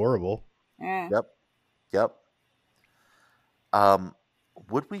who's horrible. Yeah. Yep.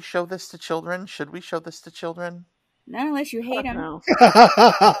 Would we show this to children? Should we show this to children? Not unless you hate them. No.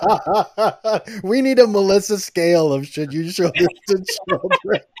 We need a Melissa scale of should you show this to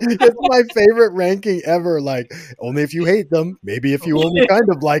children. It's my favorite ranking ever. Like, only if you hate them, maybe if you only kind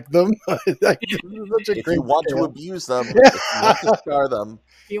of like them. Like, if you want to abuse them, if you want to scar them,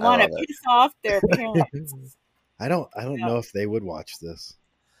 if you want to piss off their parents. I don't know if they would watch this.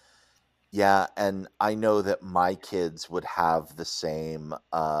 Yeah, and I know that my kids would have the same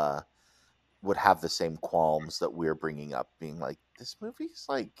qualms that we're bringing up, being like, this movie's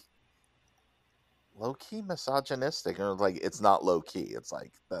like low key misogynistic, and like it's not low key. It's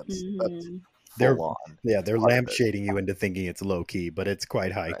like that's they're full on. Yeah, they're lampshading you into thinking it's low key, but it's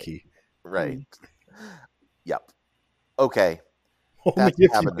quite high key. Right. Yep. Okay. Only That's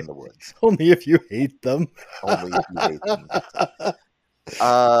if Cabin in the Woods. Only if you hate them. Only if you hate them.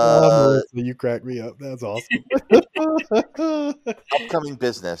 Melissa, you crack me up. That's awesome. Upcoming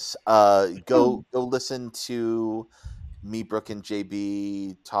business. Go listen to me, Brooke, and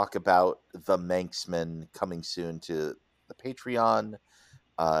JB talk about The Manxman coming soon to the Patreon.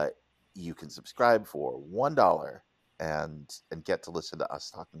 You can subscribe for $1 and get to listen to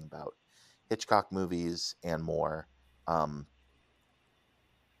us talking about Hitchcock movies and more.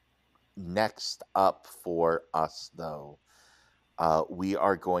 Next up for us, though, we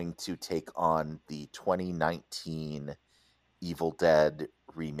are going to take on the 2019 Evil Dead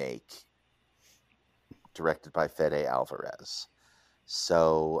remake, directed by Fede Alvarez.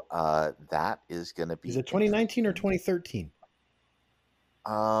 So that is going to be. Is it 2019 or 2013?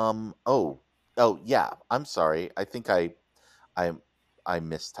 Oh yeah. I'm sorry. I think I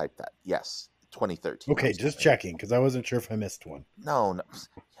mistyped that. Yes, 2013. Okay, just checking because I wasn't sure if I missed one. No.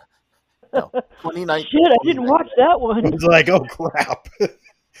 2019. Shit, I didn't watch that one. I was like, oh crap.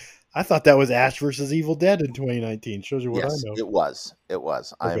 I thought that was Ash versus Evil Dead in 2019. Shows you what I know. It was.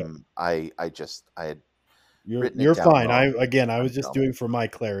 Okay. I had You're fine. I was just doing for my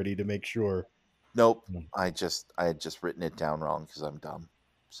clarity to make sure. Nope. I had just written it down wrong because I'm dumb.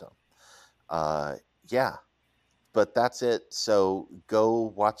 So yeah. But that's it. So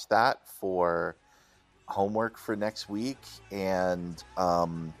go watch that for homework for next week, and I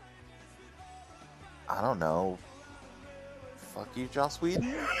don't know. Fuck you, Joss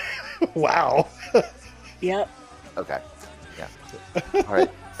Whedon. Wow. Yep. Okay. Yeah. All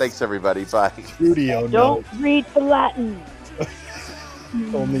right. Thanks, everybody. Bye. Studio Don't read the Latin.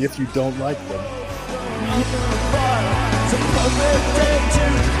 Only if you don't like them. It's a perfect day to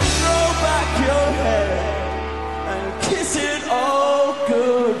throw back your head and kiss it all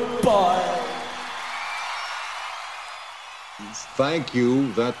goodbye. Thank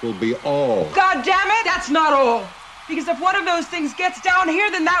you. That will be all. God damn it, that's not all. Because if one of those things gets down here,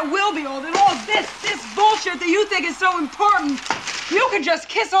 then that will be all. Then all this bullshit that you think is so important, you can just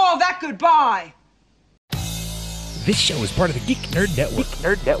kiss all of that goodbye. This show is part of the Geek Nerd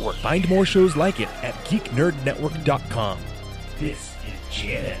Network. Find more shows like it at geeknerdnetwork.com. This is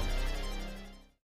Janet.